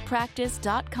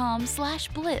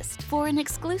prominentpractice.com/blist for an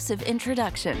exclusive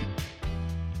introduction.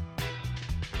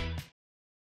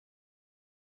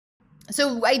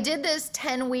 So I did this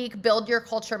 10-week Build Your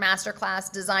Culture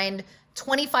Masterclass, designed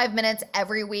 25 minutes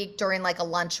every week during like a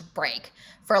lunch break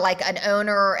for like an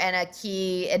owner and a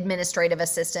key administrative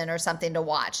assistant or something to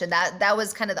watch. And that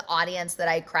was kind of the audience that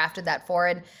I crafted that for.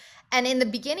 And in the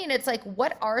beginning, it's like,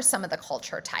 what are some of the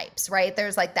culture types, right?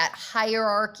 There's like that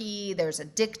hierarchy, there's a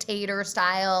dictator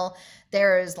style,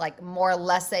 there's like more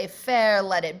laissez-faire,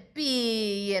 let it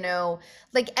be,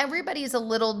 like everybody's a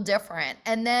little different.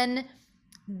 And then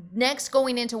next,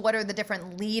 going into what are the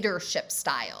different leadership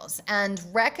styles and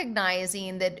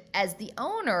recognizing that as the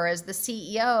owner, as the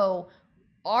CEO,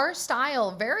 our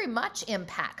style very much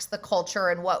impacts the culture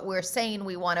and what we're saying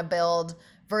we want to build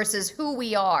versus who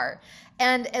we are.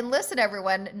 And listen,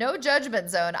 everyone, no judgment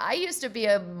zone. I used to be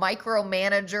a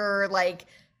micromanager. Like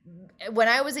when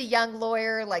I was a young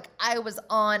lawyer, like I was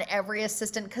on every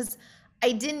assistant because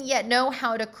I didn't yet know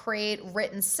how to create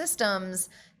written systems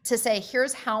to say,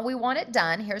 here's how we want it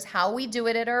done. Here's how we do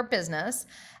it at our business,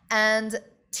 and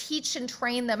teach and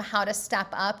train them how to step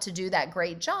up to do that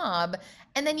great job.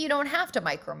 And then you don't have to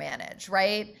micromanage,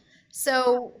 right?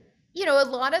 So, a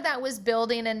lot of that was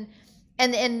building and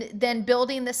then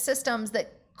building the systems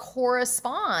that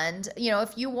correspond.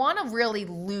 If you want a really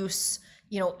loose,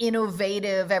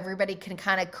 innovative, everybody can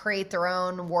kind of create their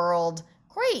own world,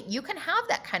 great. You can have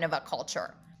that kind of a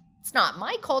culture. It's not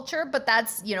my culture, but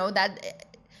that's, that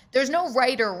there's no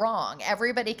right or wrong.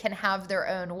 Everybody can have their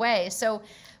own way. So,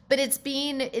 but it's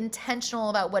being intentional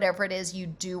about whatever it is you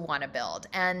do want to build.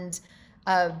 And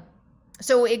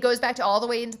so it goes back to all the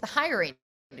way into the hiring.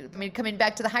 Coming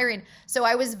back to the hiring. So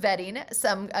I was vetting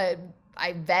some, I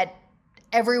vet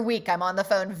every week. I'm on the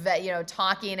phone,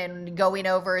 talking and going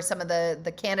over some of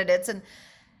the candidates. And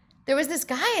there was this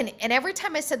guy, and every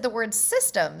time I said the word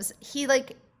systems,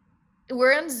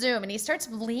 we're on Zoom and he starts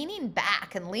leaning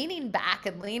back and leaning back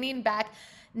and leaning back.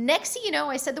 Next thing you know,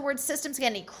 I said the word systems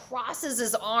again. He crosses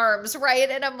his arms, right?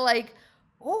 And I'm like,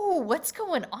 oh, what's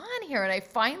going on here? And I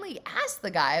finally asked the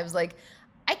guy, I was like,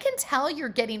 I can tell you're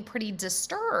getting pretty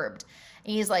disturbed.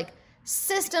 And he's like,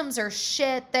 systems are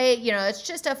shit. It's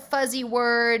just a fuzzy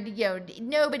word.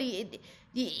 Nobody,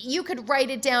 you could write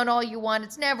it down all you want.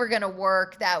 It's never going to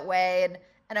work that way.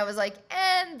 And I was like,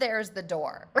 and there's the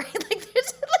door, right?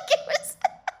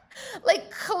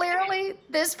 Clearly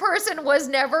this person was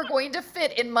never going to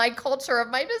fit in my culture of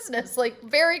my business,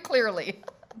 very clearly.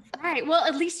 Right. Well,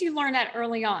 at least you learned that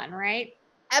early on, right?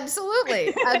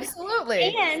 Absolutely.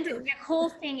 Absolutely. And the cool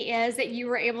thing is that you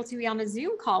were able to be on a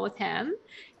Zoom call with him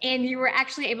and you were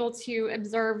actually able to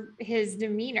observe his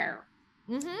demeanor,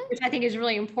 which I think is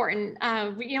really important.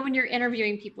 When you're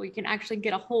interviewing people, you can actually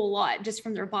get a whole lot just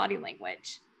from their body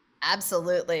language.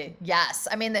 Absolutely. Yes.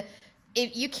 I mean,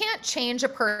 you can't change a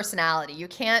personality. You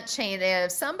can't change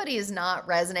if somebody is not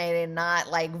resonating, not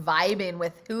vibing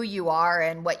with who you are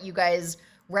and what you guys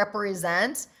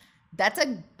represent. That's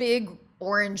a big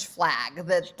orange flag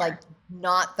that's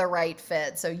not the right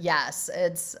fit. So yes,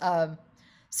 it's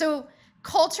so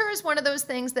culture is one of those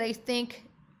things that I think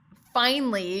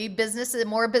finally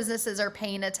more businesses are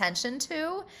paying attention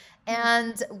to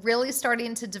and really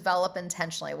starting to develop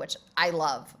intentionally, which I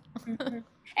love.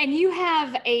 And you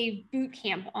have a boot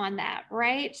camp on that,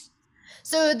 right?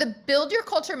 So the Build Your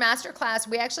Culture Masterclass,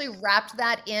 we actually wrapped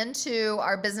that into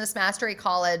our Business Mastery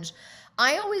College.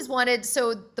 I always wanted,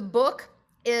 so the book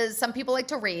is, some people like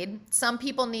to read, some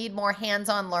people need more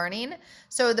hands-on learning.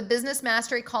 So the Business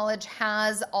Mastery College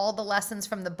has all the lessons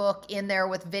from the book in there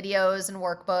with videos and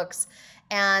workbooks,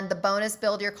 and the bonus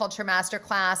Build Your Culture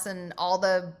Masterclass, and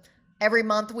every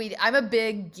month I'm a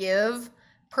big give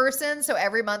person. So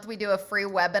every month we do a free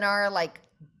webinar, like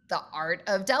the art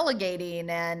of delegating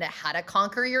and how to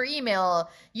conquer your email.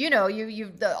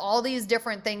 All these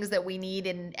different things that we need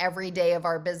in every day of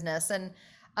our business. And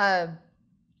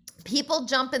people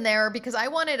jump in there because I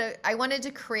wanted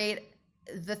to create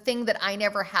the thing that I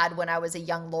never had when I was a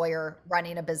young lawyer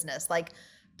running a business,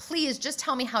 please just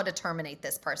tell me how to terminate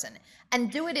this person,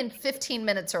 and do it in 15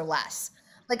 minutes or less.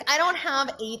 Like, I don't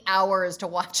have 8 hours to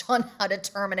watch on how to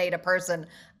terminate a person.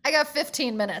 I got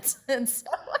 15 minutes. And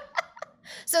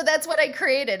so that's what I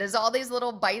created, is all these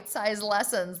little bite-sized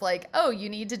lessons, like, oh, you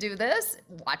need to do this,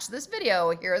 watch this video,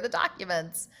 here are the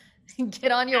documents,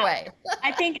 get on your way.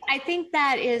 I think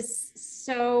that is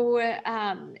so,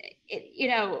 you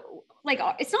know, like,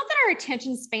 it's not that our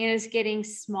attention span is getting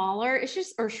smaller, it's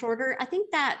just, or shorter. I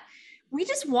think that we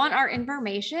just want our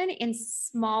information in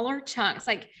smaller chunks.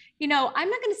 Like, you know, I'm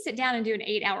not going to sit down and do an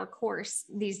 8-hour course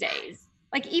these days.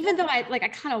 Like, even though I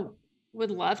kind of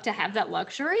would love to have that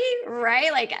luxury,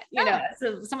 right? Like, you know,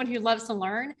 so someone who loves to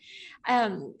learn,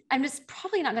 I'm just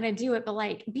probably not going to do it. But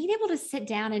like, being able to sit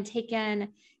down and take in,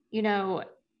 you know,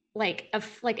 like a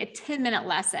 10-minute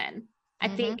lesson, I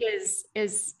think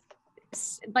is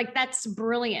like, that's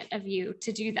brilliant of you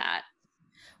to do that.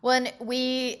 When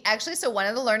we actually, so one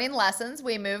of the learning lessons,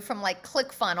 we moved from like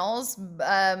ClickFunnels.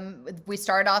 We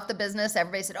started off the business.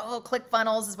 Everybody said, oh,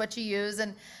 ClickFunnels is what you use.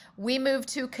 And we moved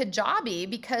to Kajabi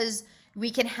because we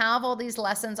can have all these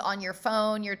lessons on your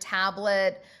phone, your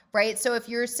tablet, right? So if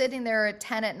you're sitting there at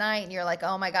 10 at night and you're like,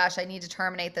 oh my gosh, I need to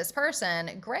terminate this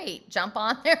person, great, jump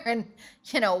on there and,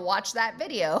 you know, watch that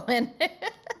video. And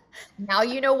now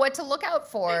you know what to look out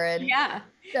for. And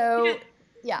so,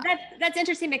 yeah. That's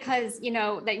interesting, because, you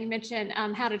know, that you mentioned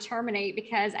how to terminate,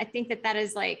 because I think that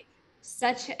is like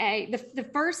such the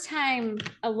first time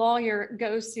a lawyer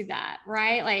goes through that,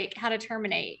 right? Like, how to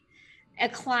terminate a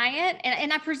client.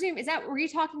 And I presume, were you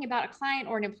talking about a client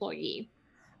or an employee?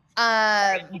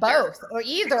 Both, or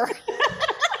either.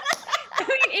 I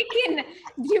mean, it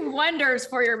can do wonders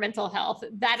for your mental health.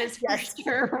 That is for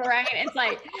sure, right? It's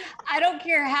like, I don't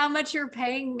care how much you're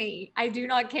paying me. I do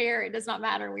not care. It does not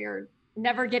matter. We are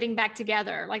never getting back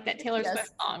together, like that Taylor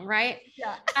Swift song, right?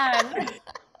 Yeah.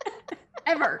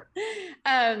 Ever.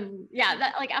 Yeah,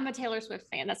 that, like, I'm a Taylor Swift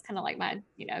fan. That's kind of like my,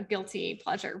 you know, guilty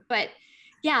pleasure. But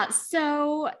yeah,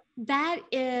 so that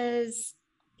is,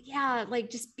 yeah,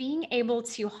 like, just being able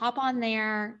to hop on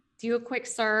there, do a quick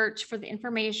search for the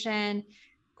information,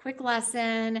 quick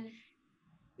lesson.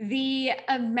 The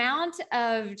amount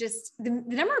of just the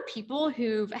number of people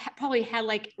who've probably had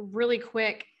like really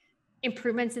quick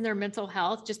improvements in their mental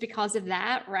health just because of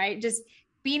that, right? Just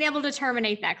being able to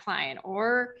terminate that client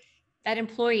or that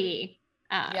employee.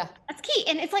 That's key.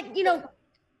 And it's like, you know,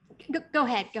 go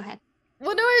ahead.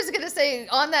 Well, no, I was going to say,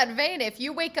 on that vein, if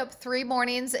you wake up 3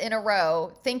 mornings in a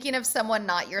row thinking of someone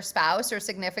not your spouse or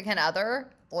significant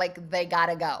other, like, they got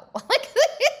to go. Like,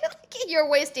 you're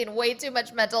wasting way too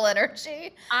much mental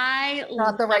energy.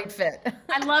 Not the right fit.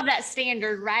 I love that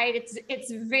standard, right?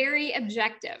 It's very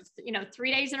objective. You know,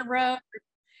 3 days in a row,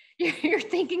 you're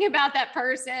thinking about that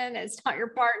person. It's not your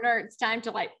partner. It's time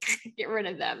to, like, get rid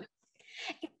of them.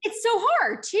 It's so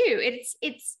hard too.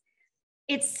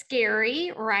 It's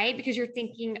scary, right? Because you're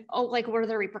thinking, oh, like, what are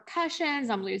the repercussions?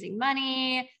 I'm losing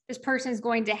money. This person's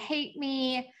going to hate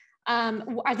me.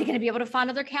 Are they going to be able to find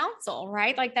other counsel,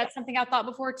 right? Like, that's something I thought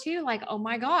before too. Like, oh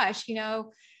my gosh, you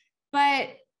know, but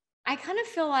I kind of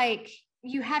feel like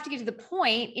you have to get to the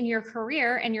point in your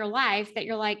career and your life that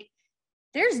you're like,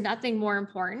 there's nothing more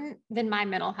important than my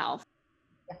mental health.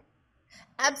 Yeah.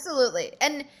 Absolutely.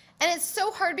 And it's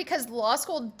so hard because law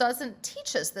school doesn't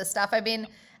teach us this stuff. I mean,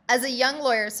 as a young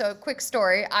lawyer, so a quick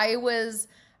story, I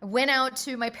went out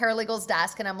to my paralegal's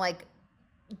desk and I'm like,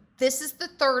 this is the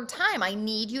 3rd time. I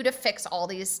need you to fix all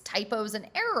these typos and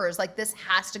errors. Like, this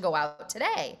has to go out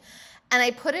today. And I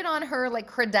put it on her, like,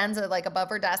 credenza, like, above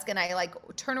her desk. And I, like,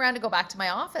 turn around to go back to my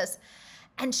office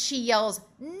and she yells,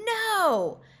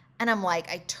 no. And I'm like,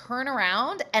 I turn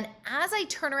around, and as I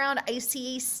turn around, I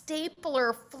see a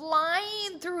stapler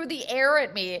flying through the air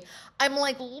at me. I'm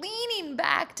like leaning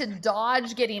back to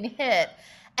dodge getting hit.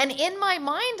 And in my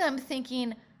mind, I'm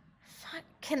thinking,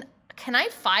 can I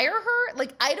fire her?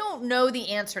 Like, I don't know the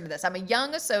answer to this. I'm a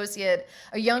young associate,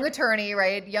 a young attorney,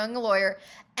 right? Young lawyer.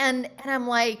 And I'm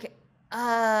like,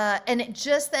 and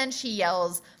just then she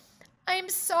yells, I'm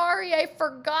sorry, I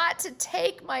forgot to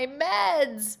take my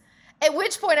meds. At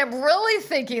which point I'm really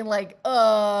thinking, like,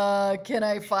 can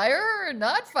I fire her or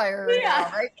not fire her now,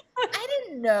 right? I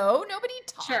didn't know. Nobody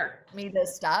taught me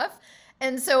this stuff.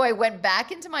 And so I went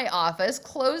back into my office,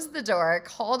 closed the door,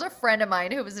 called a friend of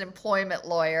mine who was an employment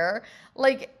lawyer.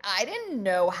 Like, I didn't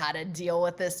know how to deal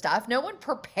with this stuff. No one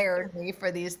prepared me for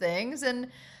these things.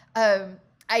 And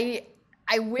I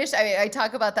wish I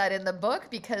talk about that in the book,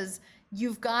 because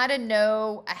you've got to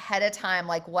know ahead of time,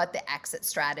 like, what the exit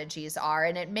strategies are.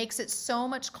 And it makes it so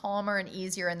much calmer and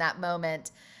easier in that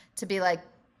moment to be like,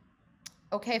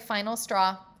 okay, final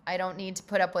straw. I don't need to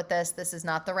put up with this. This is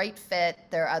not the right fit.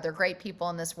 There are other great people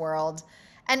in this world.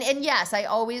 And yes, I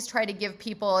always try to give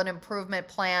people an improvement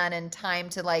plan and time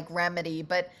to like remedy,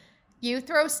 but you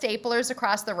throw staplers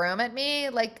across the room at me,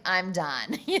 like I'm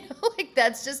done. Like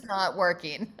that's just not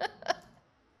working.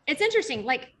 It's interesting,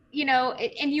 like,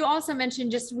 and you also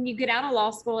mentioned just when you get out of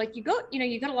law school, like you go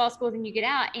to law school, then you get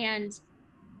out, and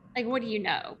like, what do you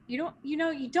know? You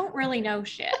don't really know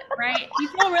shit, right? You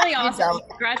feel really awesome.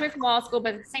 You graduate from law school,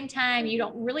 but at the same time, you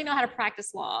don't really know how to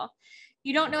practice law.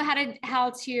 You don't know how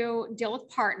to deal with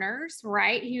partners,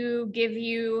 right? You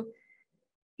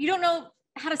don't know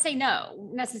how to say no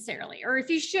necessarily, or if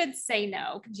you should say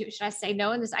no. Should I say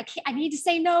no in this? I need to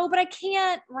say no, but I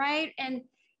can't, right?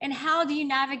 And how do you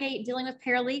navigate dealing with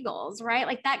paralegals, right?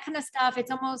 Like that kind of stuff.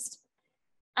 It's almost,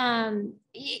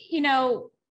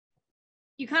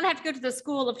 you kind of have to go to the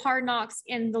school of hard knocks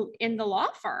in the law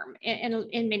firm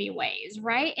in many ways,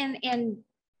 right? And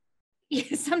you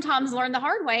sometimes learn the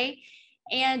hard way,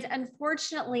 and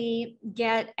unfortunately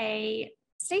get a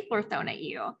stapler thrown at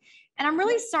you. And I'm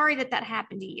really sorry that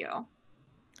happened to you.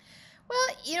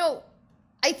 Well,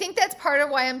 I think that's part of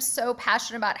why I'm so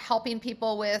passionate about helping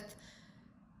people with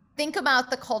think about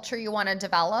the culture you want to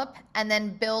develop and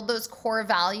then build those core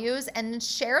values and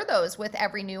share those with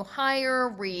every new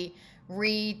hire.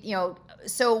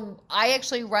 So I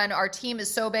actually our team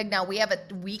is so big now. We have a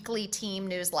weekly team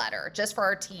newsletter just for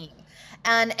our team.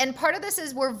 And part of this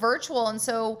is we're virtual. And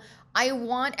so I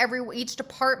want each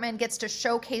department gets to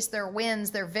showcase their wins,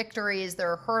 their victories,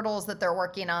 their hurdles that they're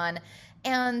working on.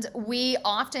 And we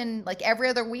often, like every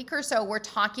other week or so, we're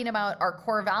talking about our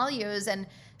core values. And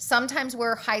sometimes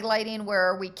we're highlighting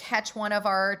where we catch one of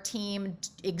our team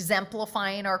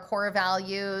exemplifying our core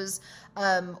values,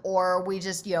 or we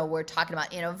just, we're talking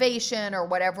about innovation or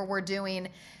whatever we're doing.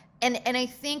 And I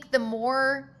think the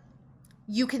more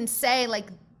you can say like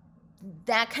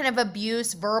that kind of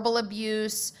abuse, verbal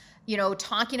abuse,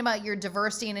 talking about your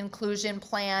diversity and inclusion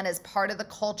plan as part of the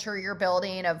culture you're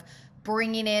building of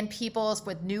bringing in people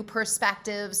with new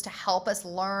perspectives to help us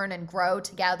learn and grow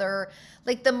together.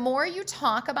 Like the more you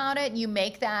talk about it, you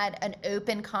make that an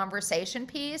open conversation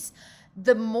piece,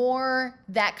 the more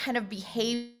that kind of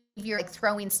behavior, like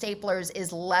throwing staplers,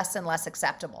 is less and less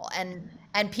acceptable.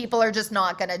 And people are just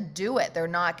not going to do it. They're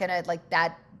not going to like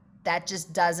that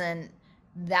just doesn't,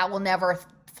 that will never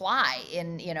fly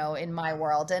in my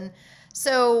world. And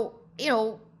so,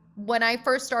 when I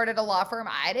first started a law firm,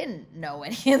 I didn't know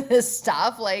any of this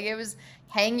stuff. Like it was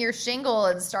hang your shingle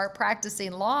and start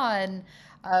practicing law. And,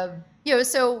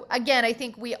 so again, I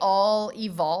think we all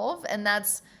evolve. And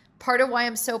that's part of why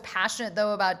I'm so passionate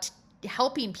though about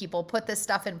helping people put this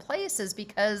stuff in place, is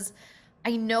because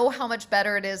I know how much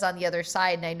better it is on the other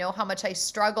side. And I know how much I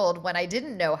struggled when I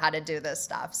didn't know how to do this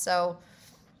stuff. So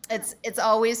it's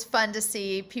always fun to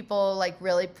see people like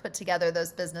really put together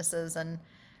those businesses. And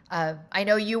I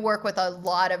know you work with a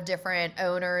lot of different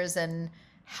owners and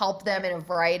help them in a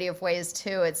variety of ways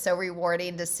too. It's so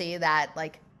rewarding to see that,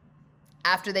 like,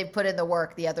 after they've put in the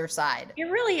work, the other side. It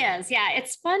really is. Yeah.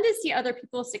 It's fun to see other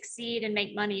people succeed and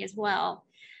make money as well.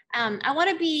 I want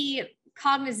to be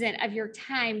cognizant of your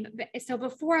time. So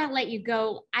before I let you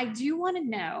go, I do want to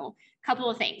know a couple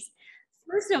of things.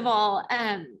 First of all,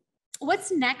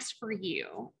 what's next for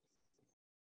you?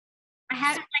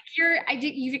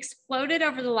 You've exploded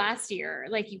over the last year.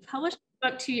 Like you published a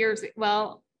book 2 years,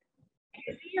 well,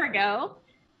 a year ago.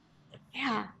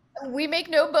 Yeah. We make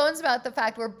no bones about the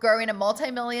fact we're growing a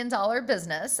multi-million-dollar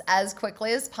business as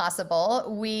quickly as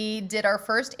possible. We did our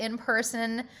first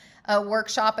in-person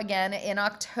workshop again in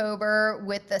October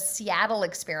with the Seattle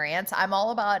experience. I'm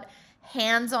all about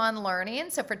hands-on learning.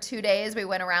 So for 2 days, we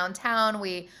went around town.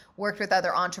 We worked with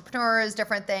other entrepreneurs,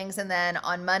 different things. And then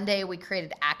on Monday, we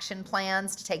created action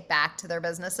plans to take back to their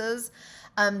businesses.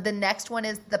 The next one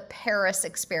is the Paris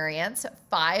experience,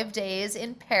 5 days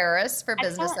in Paris for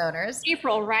business owners.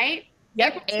 April, right?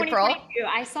 Yep, April.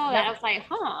 I saw that. Yep. I was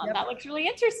like, that looks really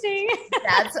interesting.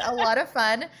 That's a lot of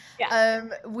fun. Yeah.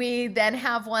 We then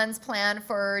have ones planned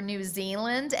for New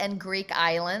Zealand and Greek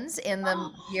islands in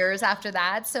the years after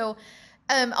that. So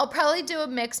I'll probably do a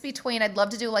mix between, I'd love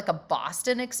to do like a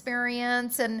Boston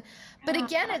experience. But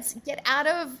again, it's get out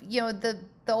of, the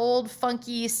old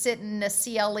funky sit in a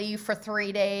CLE for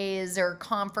 3 days or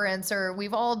conference, or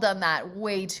we've all done that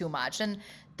way too much. And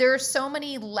there are so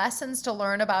many lessons to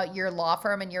learn about your law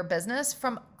firm and your business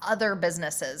from other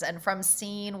businesses and from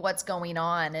seeing what's going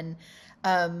on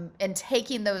and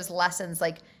taking those lessons.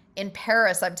 Like in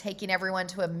Paris, I'm taking everyone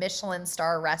to a Michelin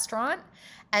star restaurant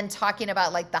and talking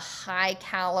about like the high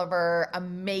caliber,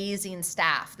 amazing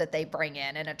staff that they bring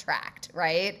in and attract,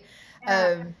 right?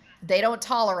 Yeah. they don't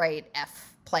tolerate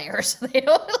F players. They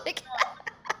don't like.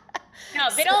 No,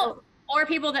 they don't. Or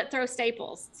people that throw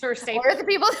staples. Or the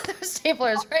people that throw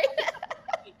staplers, right?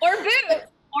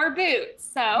 or boots.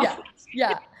 So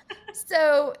yeah.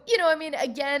 So, I mean,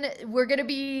 again, we're going to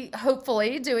be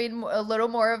hopefully doing a little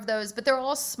more of those, but they're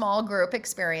all small group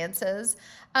experiences.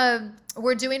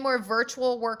 We're doing more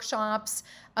virtual workshops.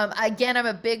 Again, I'm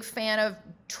a big fan of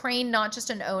train not just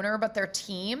an owner, but their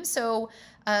team. So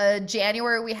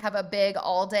January, we have a big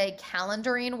all-day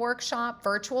calendaring workshop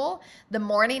virtual. The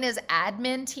morning is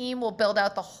admin team. We'll build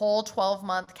out the whole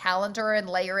 12-month calendar and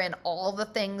layer in all the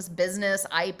things, business,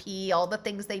 IP, all the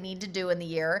things they need to do in the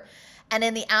year. And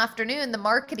in the afternoon, the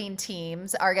marketing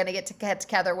teams are going to get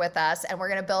together with us, and we're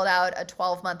going to build out a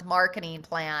 12-month marketing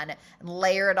plan and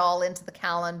layer it all into the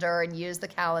calendar and use the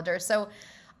calendar. So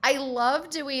I love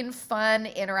doing fun,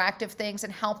 interactive things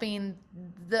and helping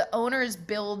the owners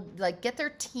build, get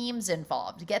their teams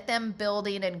involved, get them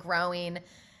building and growing.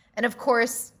 And of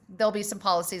course, there'll be some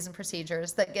policies and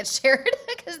procedures that get shared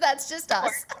because that's just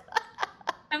us.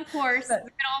 Of course.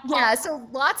 Yeah, so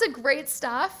lots of great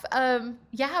stuff.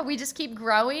 We just keep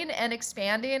growing and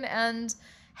expanding and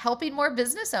helping more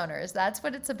business owners. That's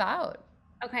what it's about.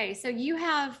 Okay, so you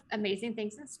have amazing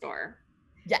things in store.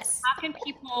 Yes. How can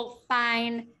people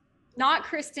find not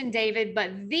Kristen David,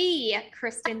 but the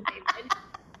Kristen David?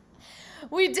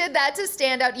 We did that to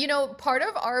stand out. Part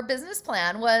of our business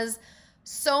plan was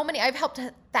I've helped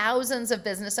thousands of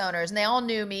business owners, and they all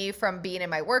knew me from being in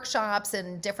my workshops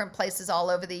and different places all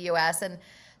over the US. And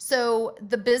so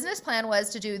the business plan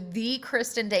was to do the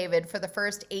Kristen David for the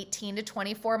first 18 to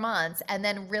 24 months, and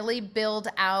then really build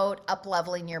out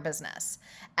up-leveling your business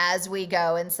as we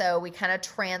go. And so we kind of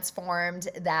transformed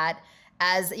that.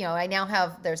 As I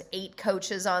now there's 8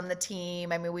 coaches on the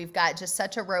team. I mean, we've got just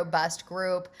such a robust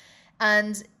group.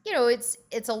 And,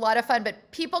 it's a lot of fun,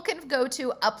 but people can go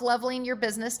to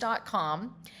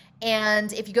uplevelingyourbusiness.com.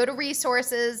 And if you go to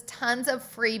resources, tons of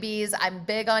freebies. I'm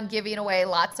big on giving away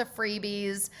lots of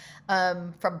freebies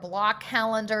from block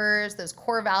calendars. Those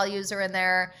core values are in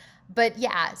there. But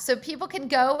yeah, so people can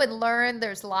go and learn.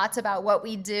 There's lots about what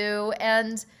we do.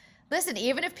 And listen,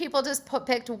 even if people just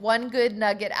picked one good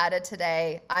nugget out of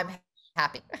today, I'm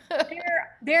happy.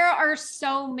 There are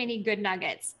so many good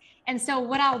nuggets. And so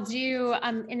what I'll do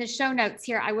in the show notes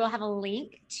here, I will have a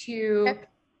link to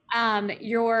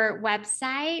your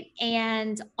website.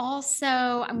 And also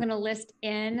I'm going to list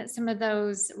in some of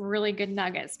those really good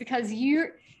nuggets because you're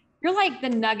like the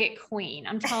nugget queen.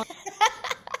 I'm telling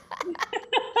you.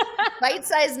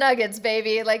 Bite-sized nuggets,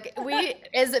 baby. We,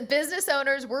 as business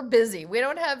owners, we're busy. We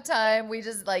don't have time. We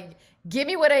just give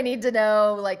me what I need to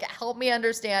know, help me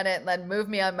understand it, and then move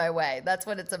me on my way. That's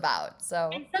what it's about. So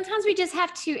and sometimes we just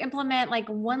have to implement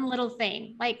one little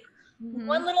thing,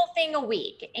 one little thing a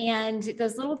week. And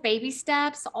those little baby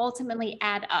steps ultimately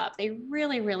add up. They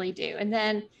really, really do. And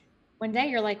then one day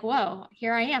you're like, whoa,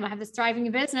 here I am. I have this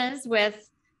thriving business with.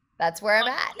 That's where I'm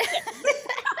at.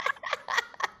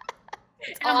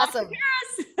 It's awesome.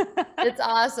 It's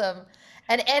awesome.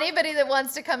 And anybody that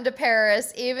wants to come to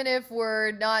Paris, even if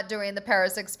we're not doing the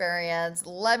Paris experience,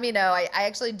 let me know. I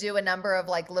actually do a number of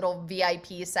little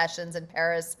VIP sessions in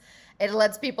Paris. It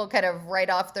lets people kind of write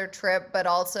off their trip, but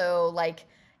also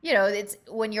it's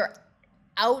when you're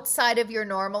outside of your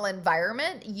normal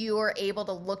environment, you are able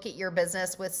to look at your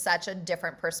business with such a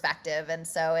different perspective. And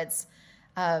so it's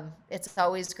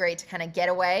always great to kind of get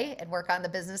away and work on the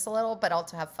business a little, but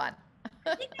also have fun.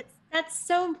 I think that's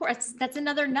so important. That's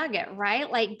another nugget,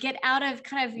 right? Get out of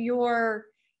kind of your,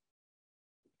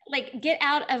 get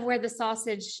out of where the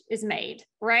sausage is made,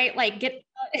 right?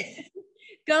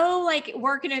 Go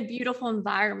work in a beautiful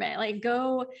environment,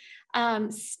 go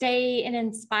stay in an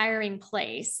inspiring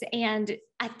place. And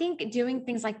I think doing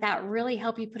things like that really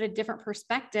help you put a different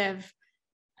perspective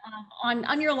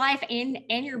on your life and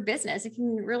your business. It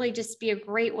can really just be a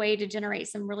great way to generate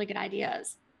some really good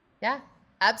ideas. Yeah.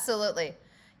 Absolutely.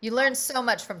 You learn so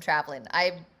much from traveling.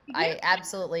 I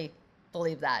absolutely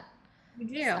believe that. You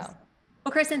do. So.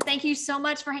 Well, Kristen, thank you so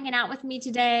much for hanging out with me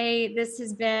today. This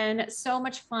has been so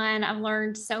much fun. I've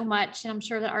learned so much, and I'm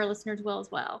sure that our listeners will as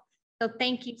well. So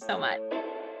thank you so much.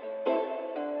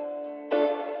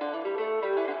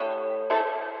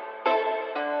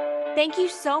 Thank you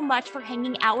so much for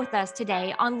hanging out with us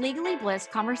today on Legally Bliss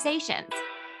Conversations.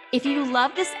 If you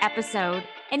love this episode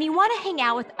and you want to hang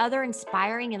out with other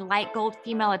inspiring and light gold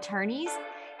female attorneys,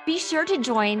 be sure to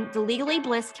join the Legally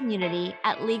Bliss community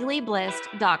at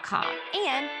legallybliss.com.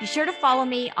 And be sure to follow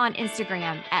me on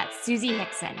Instagram at Susie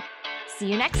Hickson. See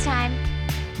you next time.